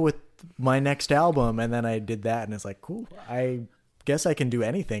where to go with my next album, and then I did that, and it's like, cool, I guess I can do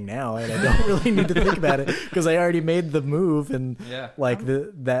anything now, and I don't really need to think about it because I already made the move, and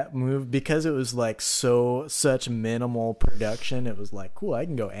that move, because it was like such minimal production, it was like, cool, I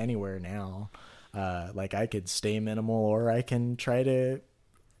can go anywhere now. Like I could stay minimal, or I can try to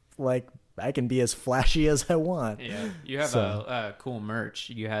like, I can be as flashy as I want. Yeah, you have a cool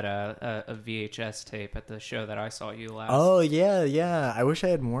merch. You had a VHS tape at the show that I saw you last. Oh yeah. I wish I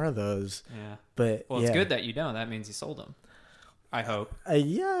had more of those. Yeah, but it's good that you don't. That means you sold them. I hope.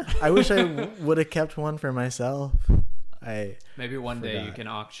 Yeah, I wish I would have kept one for myself. Maybe one day you can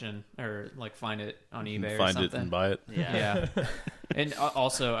auction or like find it on eBay or find something. it and buy it. Yeah. And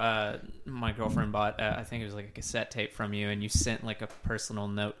also, my girlfriend bought I think it was like a cassette tape from you, and you sent like a personal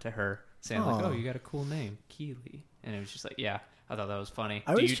note to her saying like, "Oh, you got a cool name, Keely," and it was just like, yeah. I thought that was funny.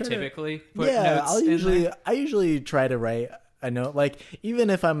 Do you typically put notes in there? I usually try to write a note, like even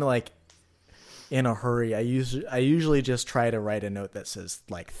if I'm like in a hurry, I usually just try to write a note that says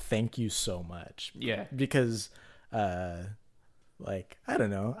like "thank you so much." Yeah. Because, like, I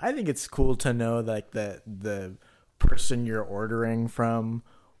don't know. I think it's cool to know like the person you're ordering from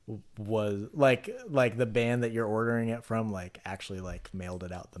was like the band that you're ordering it from like actually like mailed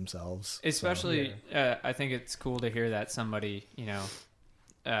it out themselves. Especially, I think it's cool to hear that somebody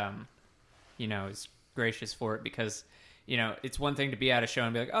is gracious for it, because it's one thing to be at a show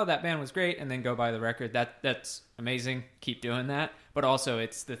and be like, oh, that band was great, and then go buy the record. That's amazing. Keep doing that. But also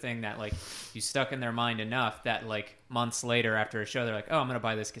it's the thing that like you stuck in their mind enough that like months later after a show they're like, oh, I'm gonna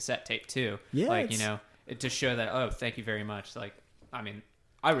buy this cassette tape too. Yeah, like to show that, oh, thank you very much. Like, I mean,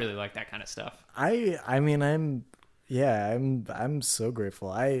 I really like that kind of stuff. I'm so grateful.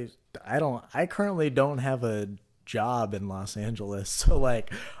 I currently don't have a job in Los Angeles, so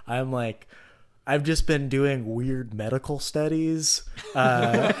like I've just been doing weird medical studies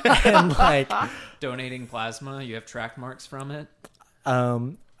and like donating plasma. You have track marks from it.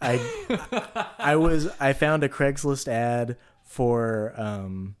 I found a Craigslist ad for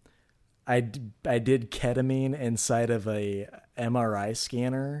I did ketamine inside of a MRI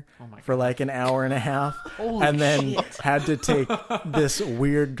scanner for like an hour and a half, and then had to take this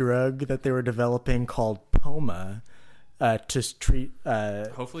weird drug that they were developing called Poma to treat.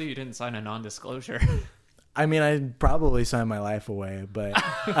 Hopefully, you didn't sign a non-disclosure. I mean, I probably signed my life away, but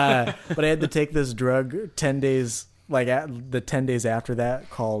I had to take this drug 10 days. Like the 10 days after that,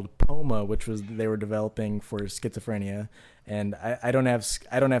 called Poma, which was they were developing for schizophrenia, and I don't have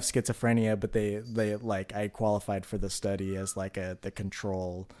schizophrenia, but they like I qualified for the study as like the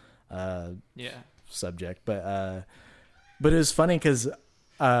control subject, but it was funny because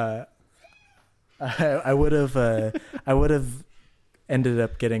I would have ended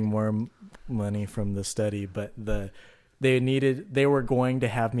up getting more money from the study, but they were going to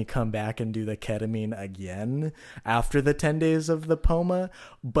have me come back and do the ketamine again after the 10 days of the Poma.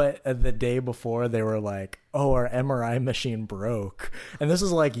 But the day before they were like, oh, our MRI machine broke. And this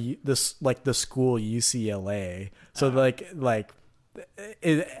is like the school UCLA. So it was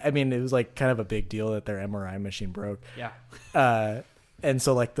like kind of a big deal that their MRI machine broke. Yeah. And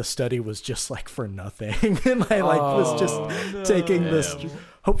so like the study was just like for nothing. And I like was just taking this,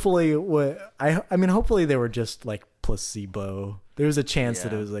 hopefully hopefully they were just like placebo. There was a chance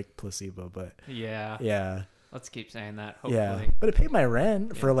that it was like placebo, but yeah. Let's keep saying that. Hopefully. Yeah, but it paid my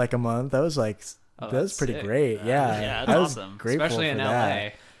rent for like a month. I was like, that was pretty sick. Great. Yeah, that's I was awesome. grateful Especially for in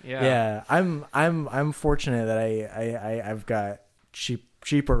that. LA. Yeah. I'm fortunate that I've got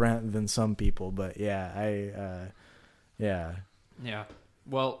cheaper rent than some people, but yeah. Yeah.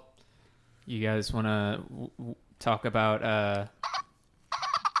 Well, you guys want to talk about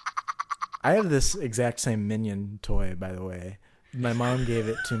I have this exact same Minion toy, by the way. My mom gave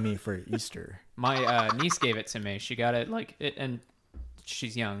it to me for Easter. My niece gave it to me. She got it and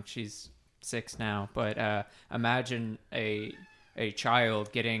she's young. She's 6 now. But imagine a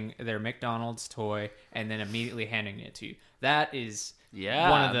child getting their McDonald's toy and then immediately handing it to you. That is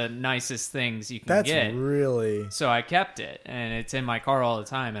one of the nicest things you can get. That's really... So I kept it, and it's in my car all the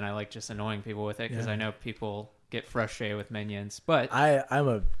time, and I like just annoying people with it because I know people get frustrated with Minions. But I'm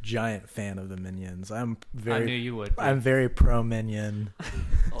a giant fan of the Minions. I knew you would be. I'm very pro Minion.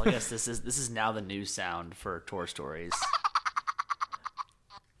 Well, I guess this is now the new sound for Tour Stories.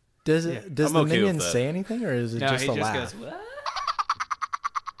 Does the okay Minion with that. say anything, or is it just a laugh? Goes, what?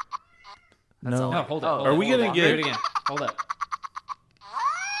 No. No, hold it. Oh, are we gonna Do get- it again? Hold up.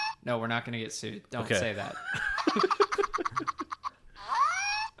 No, we're not gonna get sued. Don't Okay. say that.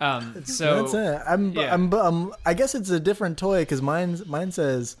 So That's it. I guess it's a different toy because mine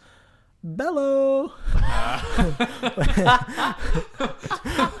says Bello.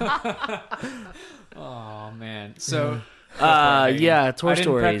 oh man. So Tour I didn't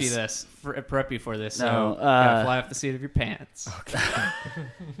Stories. prep you for this. So No, gotta fly off the seat of your pants.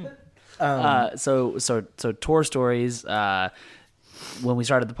 So Tour Stories. When we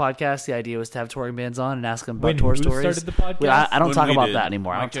started the podcast, the idea was to have touring bands on and ask them about When tour who stories. started the podcast? Well, I don't When talk we about did. that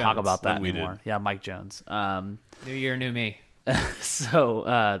anymore. I Mike don't talk Jones. about that When we anymore. did. Yeah, Mike Jones. New year, new me.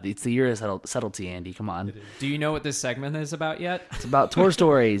 So it's the year of subtlety, Andy. Come on. Do you know what this segment is about yet? It's about tour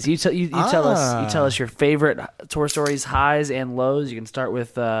stories. You tell us your favorite tour stories, highs and lows. You can start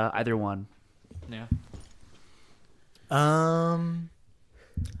with either one. Yeah. Um.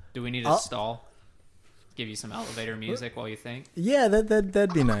 Do we need to stall? Give you some elevator music while you think. Yeah,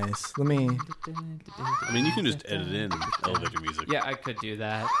 that'd be nice. Let me. I mean, you can just edit in elevator music. Yeah, I could do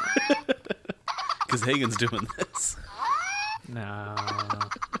that. Because Hagen's doing this. No.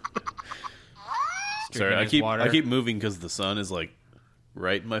 Sorry, Drinking his water. I keep moving because the sun is like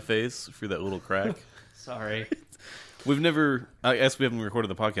right in my face through that little crack. Sorry. I guess we haven't recorded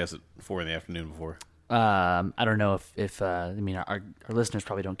the podcast at 4 p.m. before. I don't know if I mean our listeners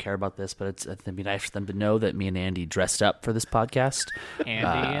probably don't care about this, but it'd be nice for them to know that me and Andy dressed up for this podcast.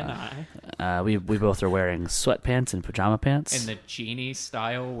 Andy and I. We both are wearing sweatpants and pajama pants. In the genie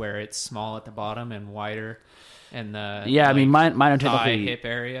style, where it's small at the bottom and wider, and the I mean mine are thigh technically hip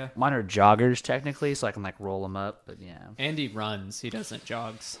area. Mine are joggers technically, so I can like roll them up. But yeah, Andy runs; he doesn't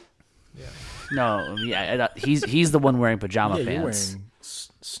jogs. no, yeah, he's the one wearing pajama Yeah, you're pants. wearing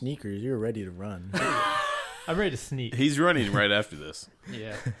sneakers. You're ready to run. I'm ready to sneak. He's running right after this.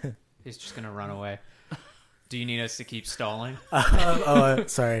 Yeah, he's just gonna run away. Do you need us to keep stalling?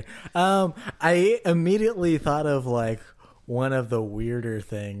 Sorry. I immediately thought of like one of the weirder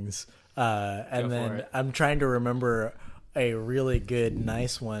things, and Go for then it. I'm trying to remember a really good,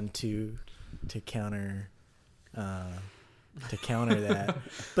 nice one to counter that.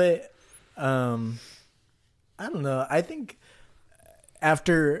 But I don't know. I think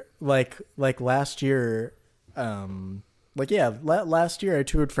after like last year, last year I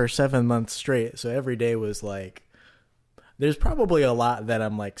toured for 7 months straight. So every day was like, there's probably a lot that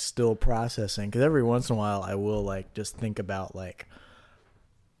I'm like still processing, because every once in a while I will like just think about like,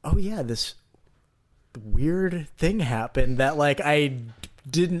 oh yeah, this weird thing happened that like I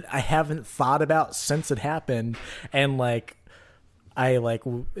haven't thought about since it happened, and like I like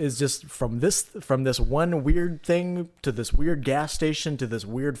is just from this one weird thing to this weird gas station to this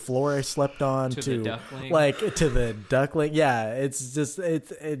weird floor I slept on To the duckling. like to the duckling. Yeah, it's just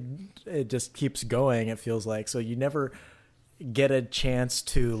it just keeps going. It feels like, so you never get a chance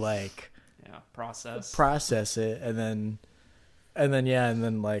to like process it, and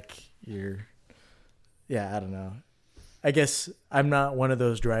then like you're, I don't know. I guess I'm not one of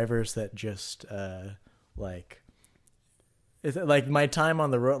those drivers that just like. It's like my time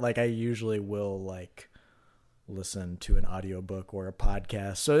on the road, like I usually will like listen to an audiobook or a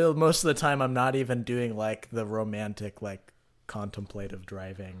podcast. So most of the time I'm not even doing like the romantic, like contemplative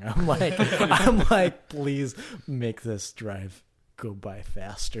driving. I'm like, please make this drive go by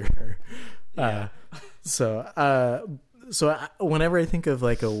faster. Yeah. Whenever I think of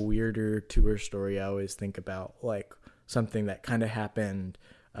like a weirder tour story, I always think about like something that kind of happened,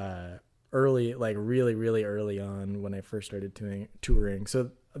 early, like really, really early on when I first started touring.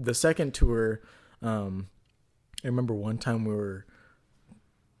 So the second tour, I remember one time we were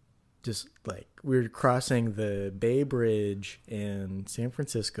crossing the Bay Bridge in San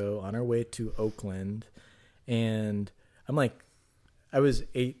Francisco on our way to Oakland. And I was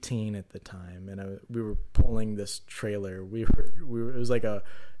 18 at the time, and we were pulling this trailer. It was like a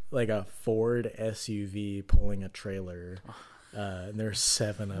Ford SUV pulling a trailer. And there were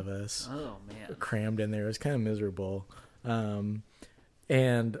 7 of us crammed in there. It was kind of miserable. And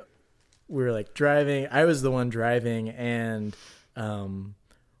we were like driving. I was the one driving, and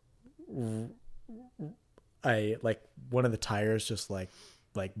I like one of the tires just like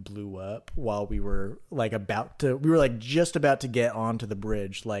blew up while we were like just about to get onto the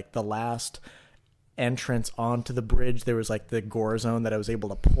bridge. Like the last entrance onto the bridge, there was like the gore zone that I was able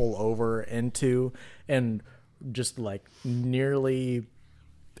to pull over into, and just like nearly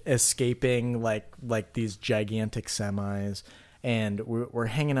escaping like these gigantic semis. And we're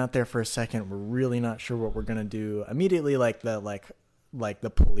hanging out there for a second. We're really not sure what we're gonna do. Immediately, like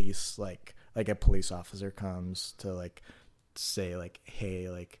the police, like a police officer comes to like say like, hey,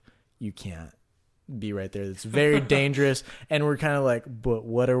 like you can't be right there. It's very dangerous. And we're kind of like, but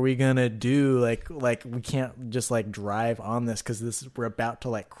what are we gonna do? Like we can't just like drive on this, because we're about to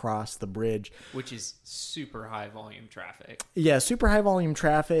like cross the bridge, which is super high volume traffic. Yeah, super high volume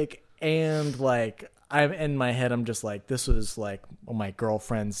traffic. And like I'm in my head, I'm just like, this was like my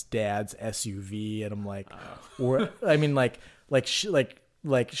girlfriend's dad's SUV, and I'm like, she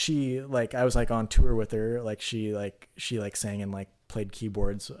I was like on tour with her, like she sang and like played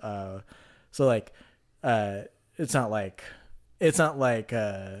keyboards, so like it's not like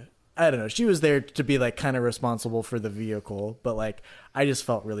I don't know, she was there to be like kind of responsible for the vehicle, but like I just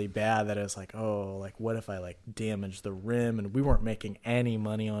felt really bad that it was like, oh, like what if I like damaged the rim, and we weren't making any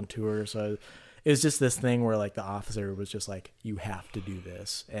money on tour. So it was just this thing where like the officer was just like, you have to do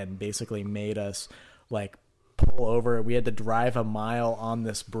this, and basically made us like pull over. We had to drive a mile on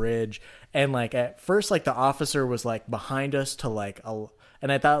this bridge, and like at first like the officer was like behind us to like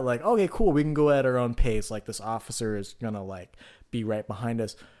and I thought like, okay, cool, we can go at our own pace, like this officer is gonna like be right behind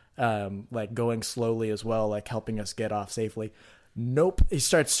us, like going slowly as well, like helping us get off safely. Nope, he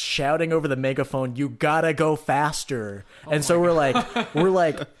starts shouting over the megaphone, you gotta go faster. And so we're like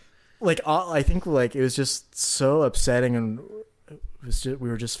I think like it was just so upsetting, and we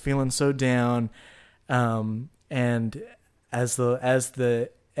were just feeling so down. And as the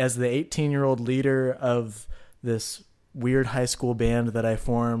 18-year-old leader of this weird high school band that I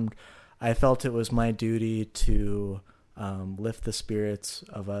formed, I felt it was my duty to lift the spirits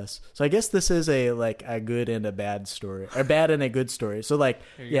of us. So I guess this is a good and a bad story, or bad and a good story. So Go.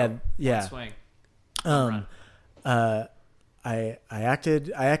 yeah. Swing. I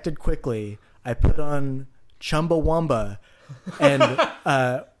acted quickly. I put on Chumbawamba, and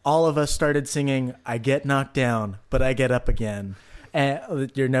all of us started singing "I get knocked down, but I get up again."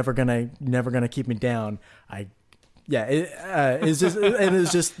 And you're never gonna keep me down. It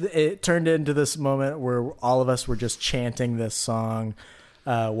turned into this moment where all of us were just chanting this song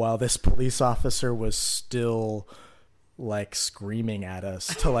while this police officer was still screaming at us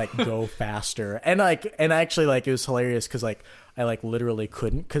to go faster. And actually it was hilarious because I literally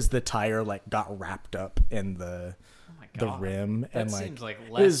couldn't, because the tire got wrapped up in the rim. That and seems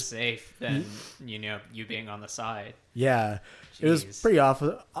less safe than you being on the side. Yeah. Jeez. It was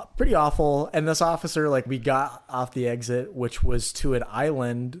pretty awful. And this officer, we got off the exit, which was to an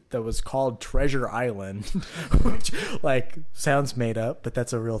island that was called Treasure Island, which sounds made up, but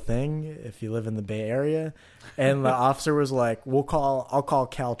that's a real thing if you live in the Bay Area. And the officer was like, I'll call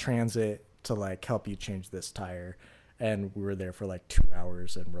Cal Transit to help you change this tire. And we were there for 2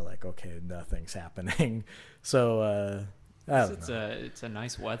 hours, and we're like, okay, nothing's happening. So, it's a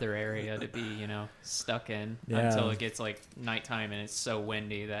nice weather area to be, stuck in until it gets nighttime and it's so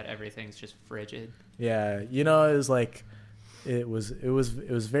windy that everything's just frigid. Yeah, it was it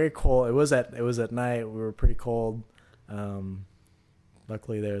was very cold. It was at night. We were pretty cold.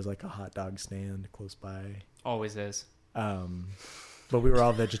 Luckily, there's a hot dog stand close by. Always is. But we were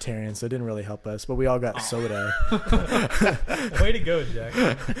all vegetarians, so it didn't really help us. But we all got soda. Way to go, Jack.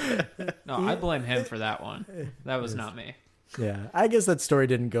 No, I blame him for that one. That was not me. Yeah, I guess that story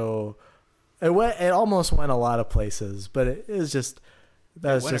didn't go. It almost went a lot of places, but it was just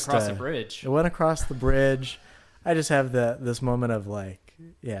It went across the bridge. It went across the bridge. I just have this moment of I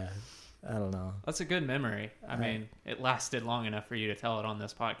don't know. That's a good memory. I mean, it lasted long enough for you to tell it on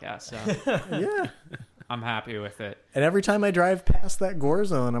this podcast, so Yeah. I'm happy with it. And every time I drive past that gore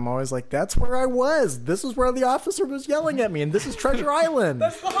zone, I'm always like, that's where I was. This is where the officer was yelling at me, and this is Treasure Island.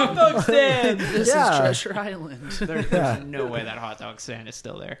 That's the hot dog stand. This is Treasure Island. There's no way that hot dog stand is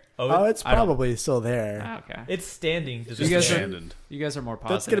still there. Oh, it's probably still there. Okay. It's standing. To Just abandoned. You guys are more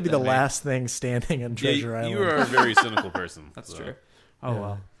positive. That's going to be the than me. last thing standing in Treasure Island. You are a very cynical person. That's so. true. Oh,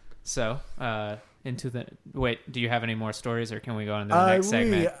 well. So, do you have any more stories, or can we go into the next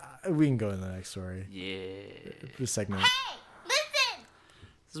segment? We can go in the next story. Yeah. This segment.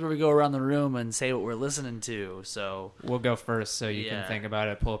 This is where we go around the room and say what we're listening to. So We'll go first so you can think about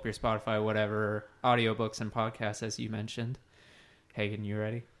it. Pull up your Spotify, whatever, audiobooks and podcasts, as you mentioned. Hagen, you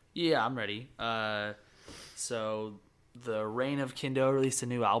ready? yeah, I'm ready. So the Reign of Kindo released a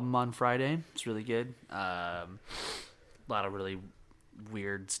new album on Friday. It's really good. A lot of really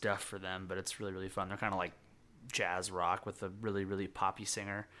weird stuff for them, but it's really, really fun. They're kind of like jazz rock with a really, really poppy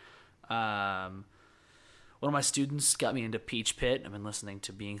singer. One of my students got me into Peach Pit. I've been listening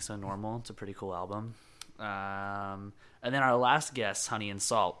to Being So Normal. It's a pretty cool album. And then our last guest, Honey and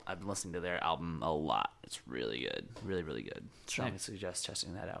Salt, I've been listening to their album a lot. It's really good. Really, really good. Strongly suggest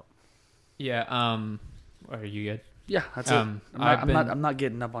testing that out. Yeah. Are you good? Yeah, that's it. I'm not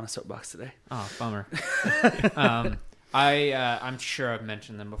getting up on a soapbox today. Oh, bummer. I'm sure I've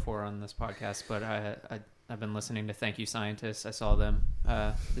mentioned them before on this podcast, but I've been listening to Thank You Scientists. I saw them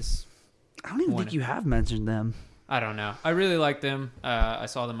this I don't even think you have mentioned them. I don't know. I really like them. I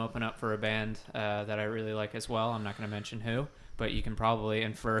saw them open up for a band that I really like as well. I'm not going to mention who, but you can probably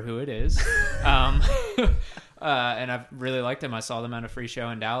infer who it is. And I've really liked them. I saw them at a free show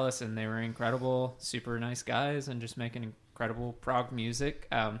in Dallas, and they were incredible, super nice guys, and just making incredible prog music.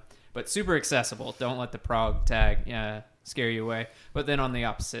 But super accessible. Don't let the prog tag scare you away. But then on the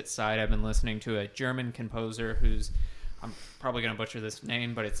opposite side, I've been listening to a German composer who's, I'm probably going to butcher this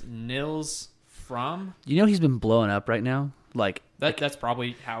name, but it's Nils Fromm. You know he's been blowing up right now? That's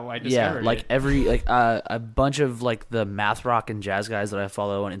probably how I discovered it. A bunch of the math rock and jazz guys that I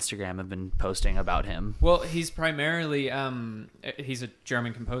follow on Instagram have been posting about him. Well, he's primarily he's a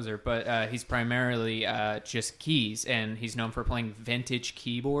German composer, but he's primarily just keys, and he's known for playing vintage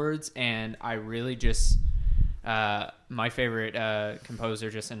keyboards. And I really just my favorite composer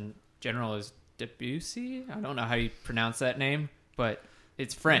just in general is Debussy. I don't know how you pronounce that name, but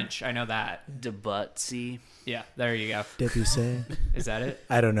it's French. I know that. Debussy. Yeah, there you go. Debussy. Is that it?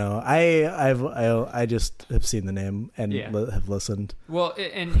 I don't know. I just have seen the name and have listened. Well,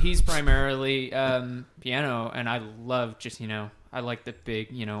 and he's primarily piano, and I love just I like the big,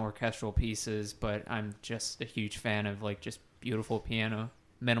 orchestral pieces, but I'm just a huge fan of like just beautiful piano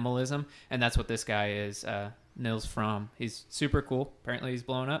minimalism, and that's what this guy is. Nils Fromm. He's super cool. Apparently, he's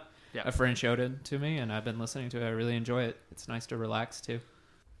blown up. Yeah. A friend showed it to me, and I've been listening to it. I really enjoy it. It's nice to relax too.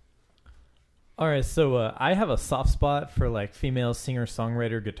 All right, so I have a soft spot for like female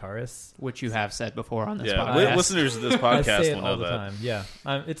singer-songwriter guitarists. Which you have said before on this Yeah, podcast. listeners of this I podcast say it will all know the that. time. Yeah,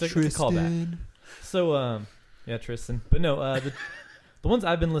 it's a callback. So, yeah, Tristan. But no, the ones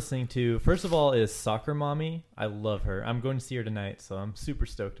I've been listening to, first of all, is Soccer Mommy. I love her. I'm going to see her tonight, so I'm super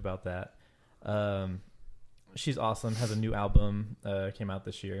stoked about that. She's awesome. Has a new album came out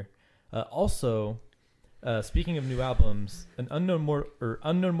this year. Also, speaking of new albums, an Unknown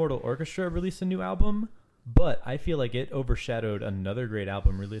Mortal Orchestra released a new album, but I feel like it overshadowed another great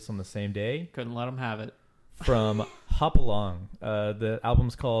album released on the same day Couldn't let him have it. from Hop Along. The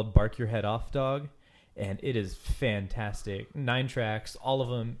album's called Bark Your Head Off, Dog, and it is fantastic. 9 tracks, all of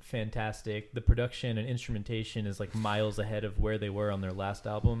them fantastic. The production and instrumentation is like miles ahead of where they were on their last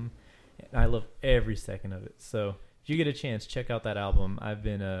album, and I love every second of it. So if you get a chance, check out that album. I've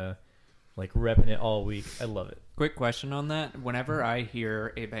been like repping it all week. I love it. Quick question on that. Whenever I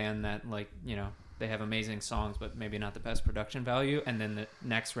hear a band that they have amazing songs, but maybe not the best production value, and then the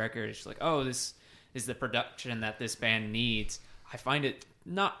next record is just like, oh, this is the production that this band needs. I find it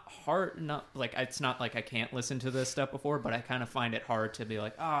not hard, it's not like I can't listen to this stuff before, but I kind of find it hard to be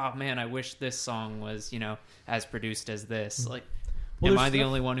like, oh man, I wish this song was, as produced as this. Like, Well, am there's I the stuff-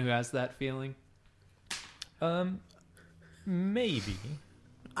 only one who has that feeling? Maybe.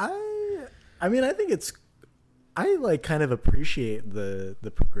 I mean, I think I like kind of appreciate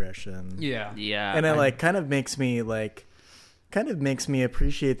the progression. Yeah. Yeah. And it kind of makes me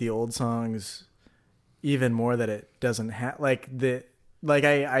appreciate the old songs even more, that it doesn't have I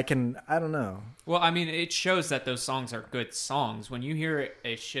don't know. Well, I mean, it shows that those songs are good songs. When you hear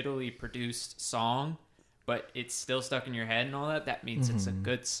a shittily produced song, but it's still stuck in your head and all that, that means it's a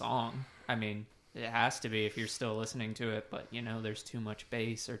good song. I mean, it has to be if you're still listening to it, but, there's too much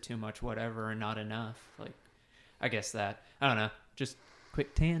bass or too much whatever and not enough. Like, I guess that. I don't know. Just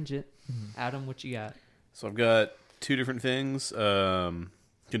quick tangent. Adam, what you got? So I've got 2 different things.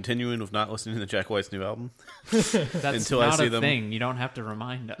 Continuing with not listening to Jack White's new album. That's Until I not see a them. thing. You don't have to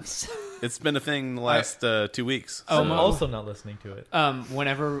remind us. It's been a thing the last 2 weeks. Oh, I'm so- also not listening to it.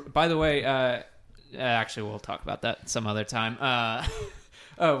 Whenever, by the way, actually, we'll talk about that some other time.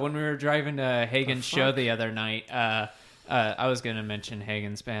 When we were driving to Hagen's show the other night, I was going to mention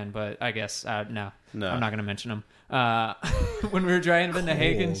Hagen's band, but I guess, no, I'm not going to mention them. When we were driving to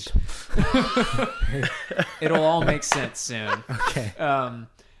Hagen's, it'll all make sense soon. Okay.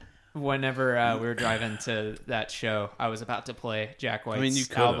 Whenever we were driving to that show, I was about to play Jack White's you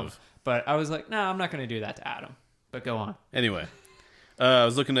could've. album, but I was like, no, I'm not going to do that to Adam. But go on. Anyway, I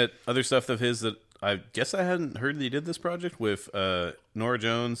was looking at other stuff of his that I guess I hadn't heard that he did this project with Nora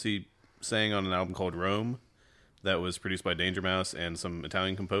Jones. He sang on an album called Rome that was produced by Danger Mouse and some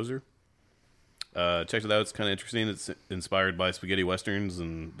Italian composer. Checked it out. It's kind of interesting. It's inspired by spaghetti westerns,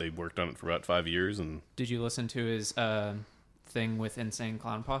 and they worked on it for about 5 years. And Did you listen to his thing with Insane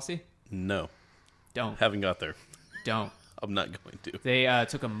Clown Posse? no, Don't. haven't got there. Don't. I'm not going to. They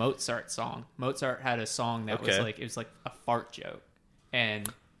took a Mozart song. Mozart had a song that was Okay. like, it was like a fart joke. And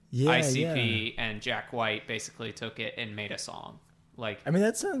Yeah, ICP and Jack White basically took it and made a song. Like, I mean,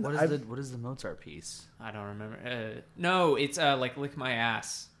 that sounds. What is the Mozart piece? I don't remember. No, it's like Lick My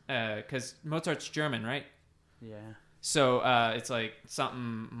Ass. Because Mozart's German, right? Yeah. So it's like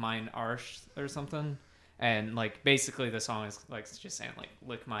something Mein Arsch or something. And like basically the song is like just saying like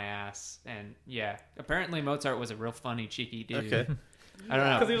lick my ass. And yeah, apparently Mozart was a real funny, cheeky dude. Okay. I don't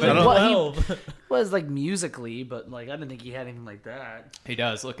know. Because he was But like Well, 12. Was like musically, but like I didn't think he had anything like that. he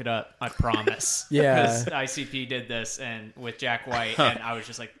does. Look it up. I promise. Yeah. Because ICP did this and with Jack White, and I was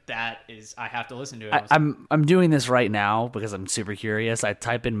just like, that is, I have to listen to it. I was I'm doing this right now because I'm super curious. I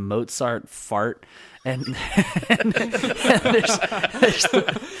type in Mozart fart, and,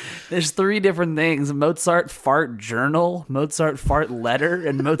 there's 3 different things: Mozart fart journal, Mozart fart letter,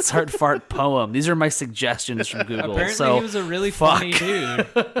 and Mozart fart poem. These are my suggestions from Google. apparently so he was a really fuck. funny dude.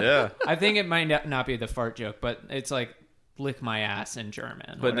 Yeah. I think it might not be the fart joke, but it's like lick my ass in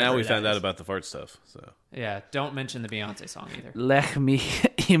German. But now whatever we that found out is. about the fart stuff. So Yeah, don't mention the Beyonce song either. Lech me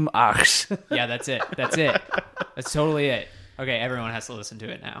im Arsch. Yeah, that's it. That's it. That's totally it. Okay, everyone has to listen to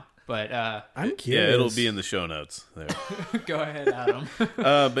it now. But I'm curious. yeah, it'll be in the show notes there. go ahead, Adam.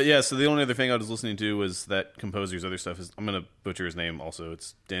 But yeah, so the only other thing I was listening to was that composer's other stuff. I'm going to butcher his name also.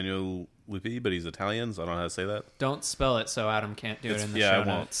 It's Daniel Lupi, but he's Italian, so I don't know how to say that. Don't spell it so Adam can't do it in the I show won't.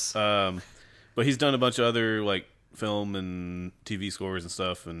 notes. But he's done a bunch of other like film and TV scores and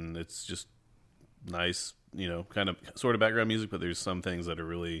stuff, and it's just nice, kind of sort of background music, but there's some things that are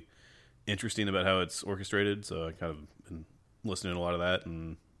really interesting about how it's orchestrated, so I kind of been listening to a lot of that,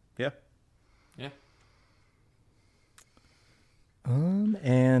 and yeah.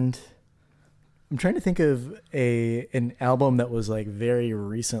 And I'm trying to think of an album that was like very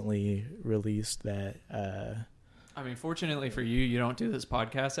recently released that I mean, fortunately for you, you don't do this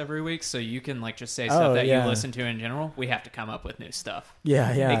podcast every week, so you can like just say stuff that you listen to in general. We have to come up with new stuff.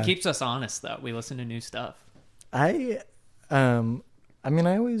 Yeah. It keeps us honest, though. We listen to new stuff. I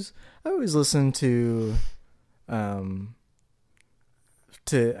always listen to I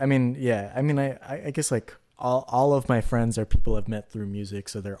guess like all of my friends are people I've met through music,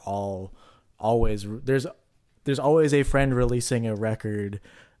 so they're all always there's always a friend releasing a record.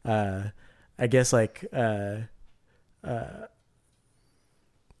 I guess like I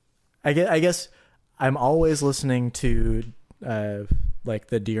guess I'm always listening to like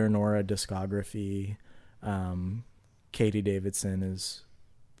the Dear Nora discography. Katie Davidson is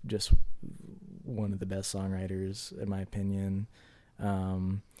just one of the best songwriters in my opinion.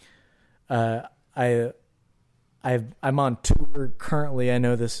 I'm on tour currently. I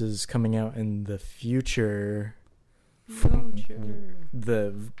know this is coming out in the future.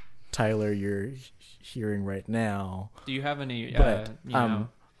 The Tyler you're hearing right now. Do you have any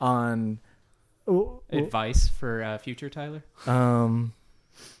on advice for future Tyler?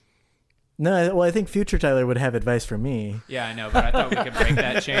 No, well, I think future Tyler would have advice for me. Yeah, I know, but I thought we could break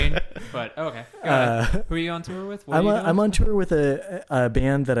that chain. But okay, who are you on tour with? I'm on tour with a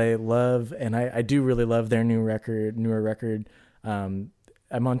band that I love, and I do really love their newer record. I'm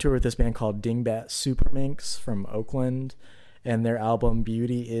on tour with this band called Dingbat Superminx from Oakland, and their album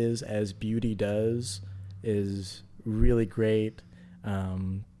 "Beauty Is as Beauty Does" is really great. I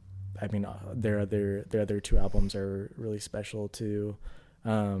mean, their other two albums are really special too.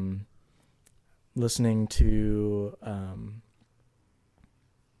 Listening to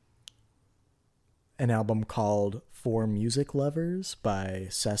an album called For Music Lovers by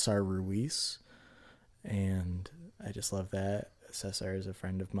Cesar Ruiz, and I just love that. Cesar is a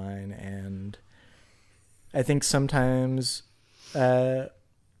friend of mine, and I think sometimes it's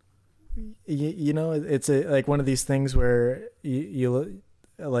like one of these things where you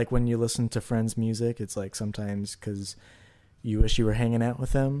like when you listen to friends' music, it's like sometimes because you wish you were hanging out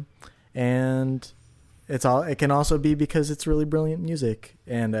with them. And it can also be because it's really brilliant music.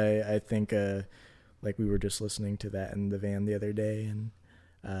 And I think like we were just listening to that in the van the other day, and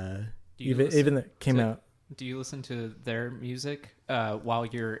even that came out. Do you listen to their music while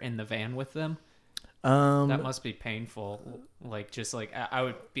you're in the van with them? That must be painful. Like, just like I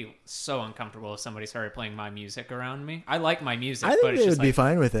would be so uncomfortable if somebody started playing my music around me. I like my music, I think but it's they just would be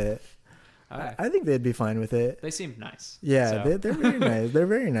fine with it. Okay. I think they'd be fine with it. They seem nice. Yeah, so. they're very nice. They're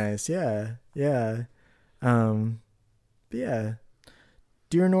very nice. Yeah. But yeah.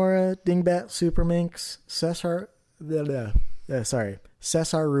 Dear Nora, Dingbat Superminx, Cesar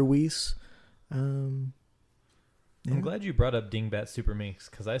Ruiz. I'm glad you brought up Dingbat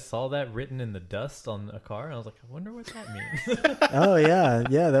Superminx because I saw that written in the dust on a car, and I was like, I wonder what that means. Oh yeah.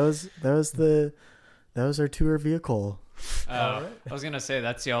 That was our tour vehicle. I was gonna say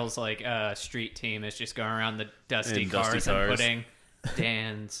that's y'all's like street team is just going around the dusty cars and putting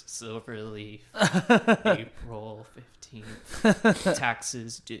Dan's Silverleaf April 15th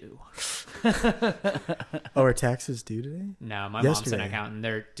taxes due. Oh, are taxes due today? No, my mom's an accountant.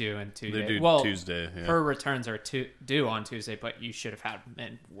 They're due in Tuesday. They're due Tuesday. Yeah. Her returns are due on Tuesday, but you should have had them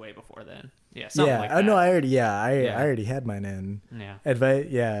in way before then. Yeah, something like that. Oh no, I already had mine in. Yeah. Advice.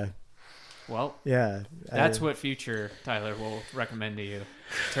 Yeah. Well, yeah, that's what future Tyler will recommend to you.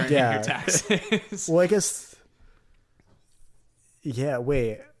 Turn in your taxes. Well, I guess. Yeah.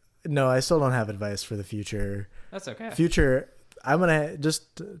 Wait. No, I still don't have advice for the future. That's okay. Future. I'm gonna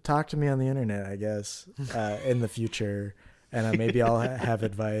just talk to me on the internet, I guess, in the future, and maybe I'll have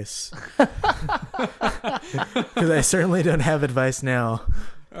advice. Because I certainly don't have advice now.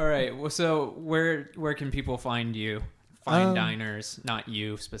 All right. Well, so where can people find you? Fine diners, not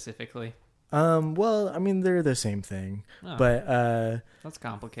you specifically. Well, I mean, they're the same thing, but that's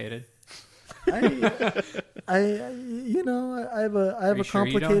complicated. I have a sure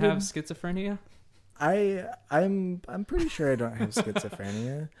complicated. You don't have schizophrenia? I'm pretty sure I don't have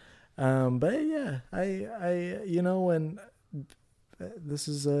schizophrenia. But yeah, when this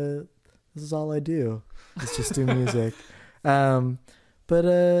is all I do. It's just do music. Yeah.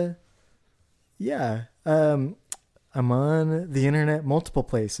 I'm on the internet multiple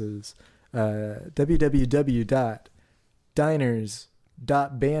places.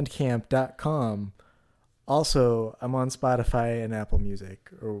 www.diners.bandcamp.com. Also, I'm on Spotify and Apple Music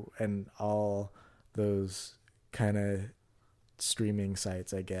and all those kind of streaming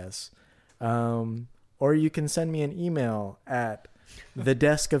sites, I guess. Or you can send me an email at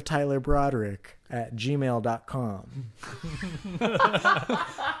thedeskoftylerbroderick@gmail.com.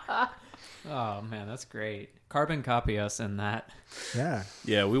 Oh man, that's great. Carbon copy us in that, Yeah.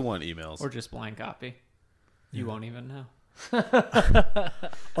 Yeah, we want emails. or just blind copy. You won't even know.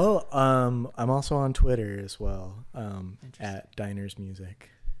 Oh, I'm also on Twitter as well, at Diners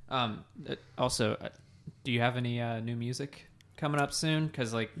Music. Also, do you have any new music coming up soon?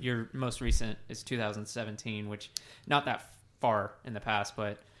 Because like your most recent is 2017, which not that far in the past,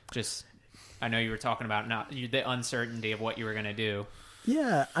 but just I know you were talking about the uncertainty of what you were gonna do.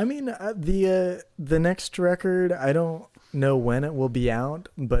 Yeah, I mean the next record, I don't know when it will be out,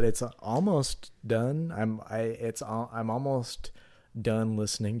 but it's almost done. I'm almost done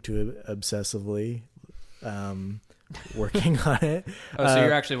listening to it obsessively, working on it. Oh, so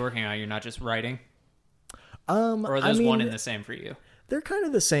you're actually working on it. You're not just writing, or are those one and the same for you? They're kind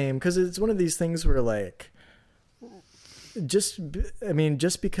of the same because it's one of these things where like, just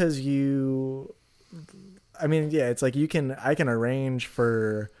because you. I mean, yeah, it's like I can arrange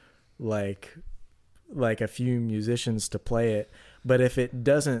for like a few musicians to play it, but if it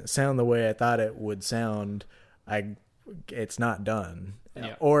doesn't sound the way I thought it would sound, it's not done.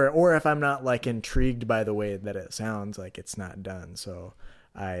 Yeah. Or if I'm not like intrigued by the way that it sounds, like it's not done. So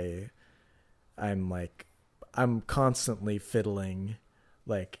I'm constantly fiddling,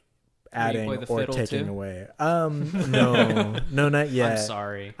 like adding or taking away. No, not yet. I'm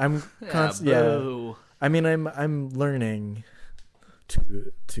sorry. I'm Boo. I mean, I'm learning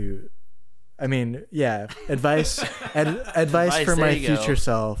to. I mean, yeah. Advice for my future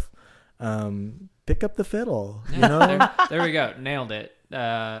self. Pick up the fiddle. You know. there we go. Nailed it.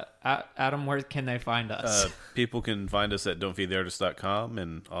 Adam, where can they find us? People can find us at don'tfeedtheartist.com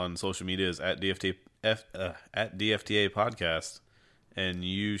and on social media is at DFTA podcast. And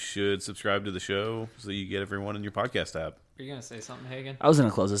you should subscribe to the show so you get everyone in your podcast app. Are you gonna say something, Hagen? I was going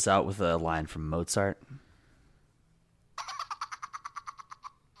to close this out with a line from Mozart.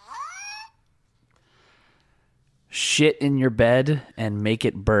 Shit in your bed and make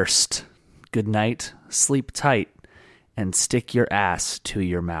it burst. Good night, sleep tight, and stick your ass to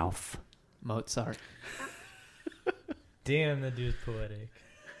your mouth. Mozart. Damn, that dude's poetic.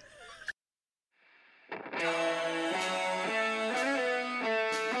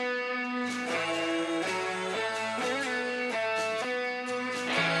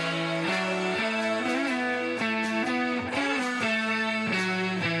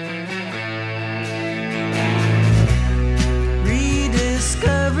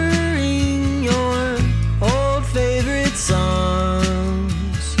 Rediscovering your old favorite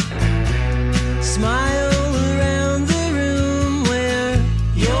songs. Smile around the room where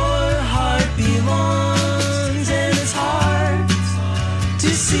your heart belongs. And it's hard to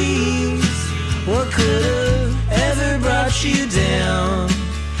see what could have ever brought you down.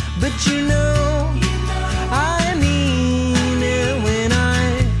 But you know I mean it when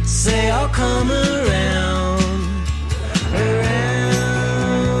I say I'll come around.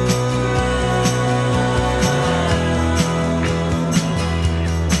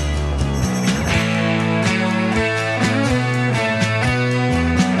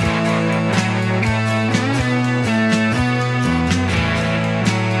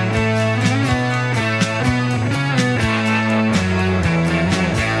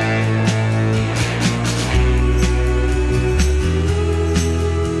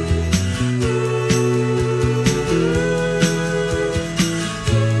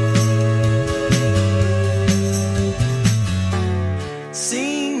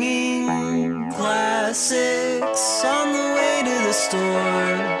 Singing classics on the way to the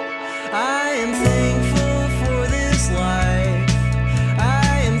store. I am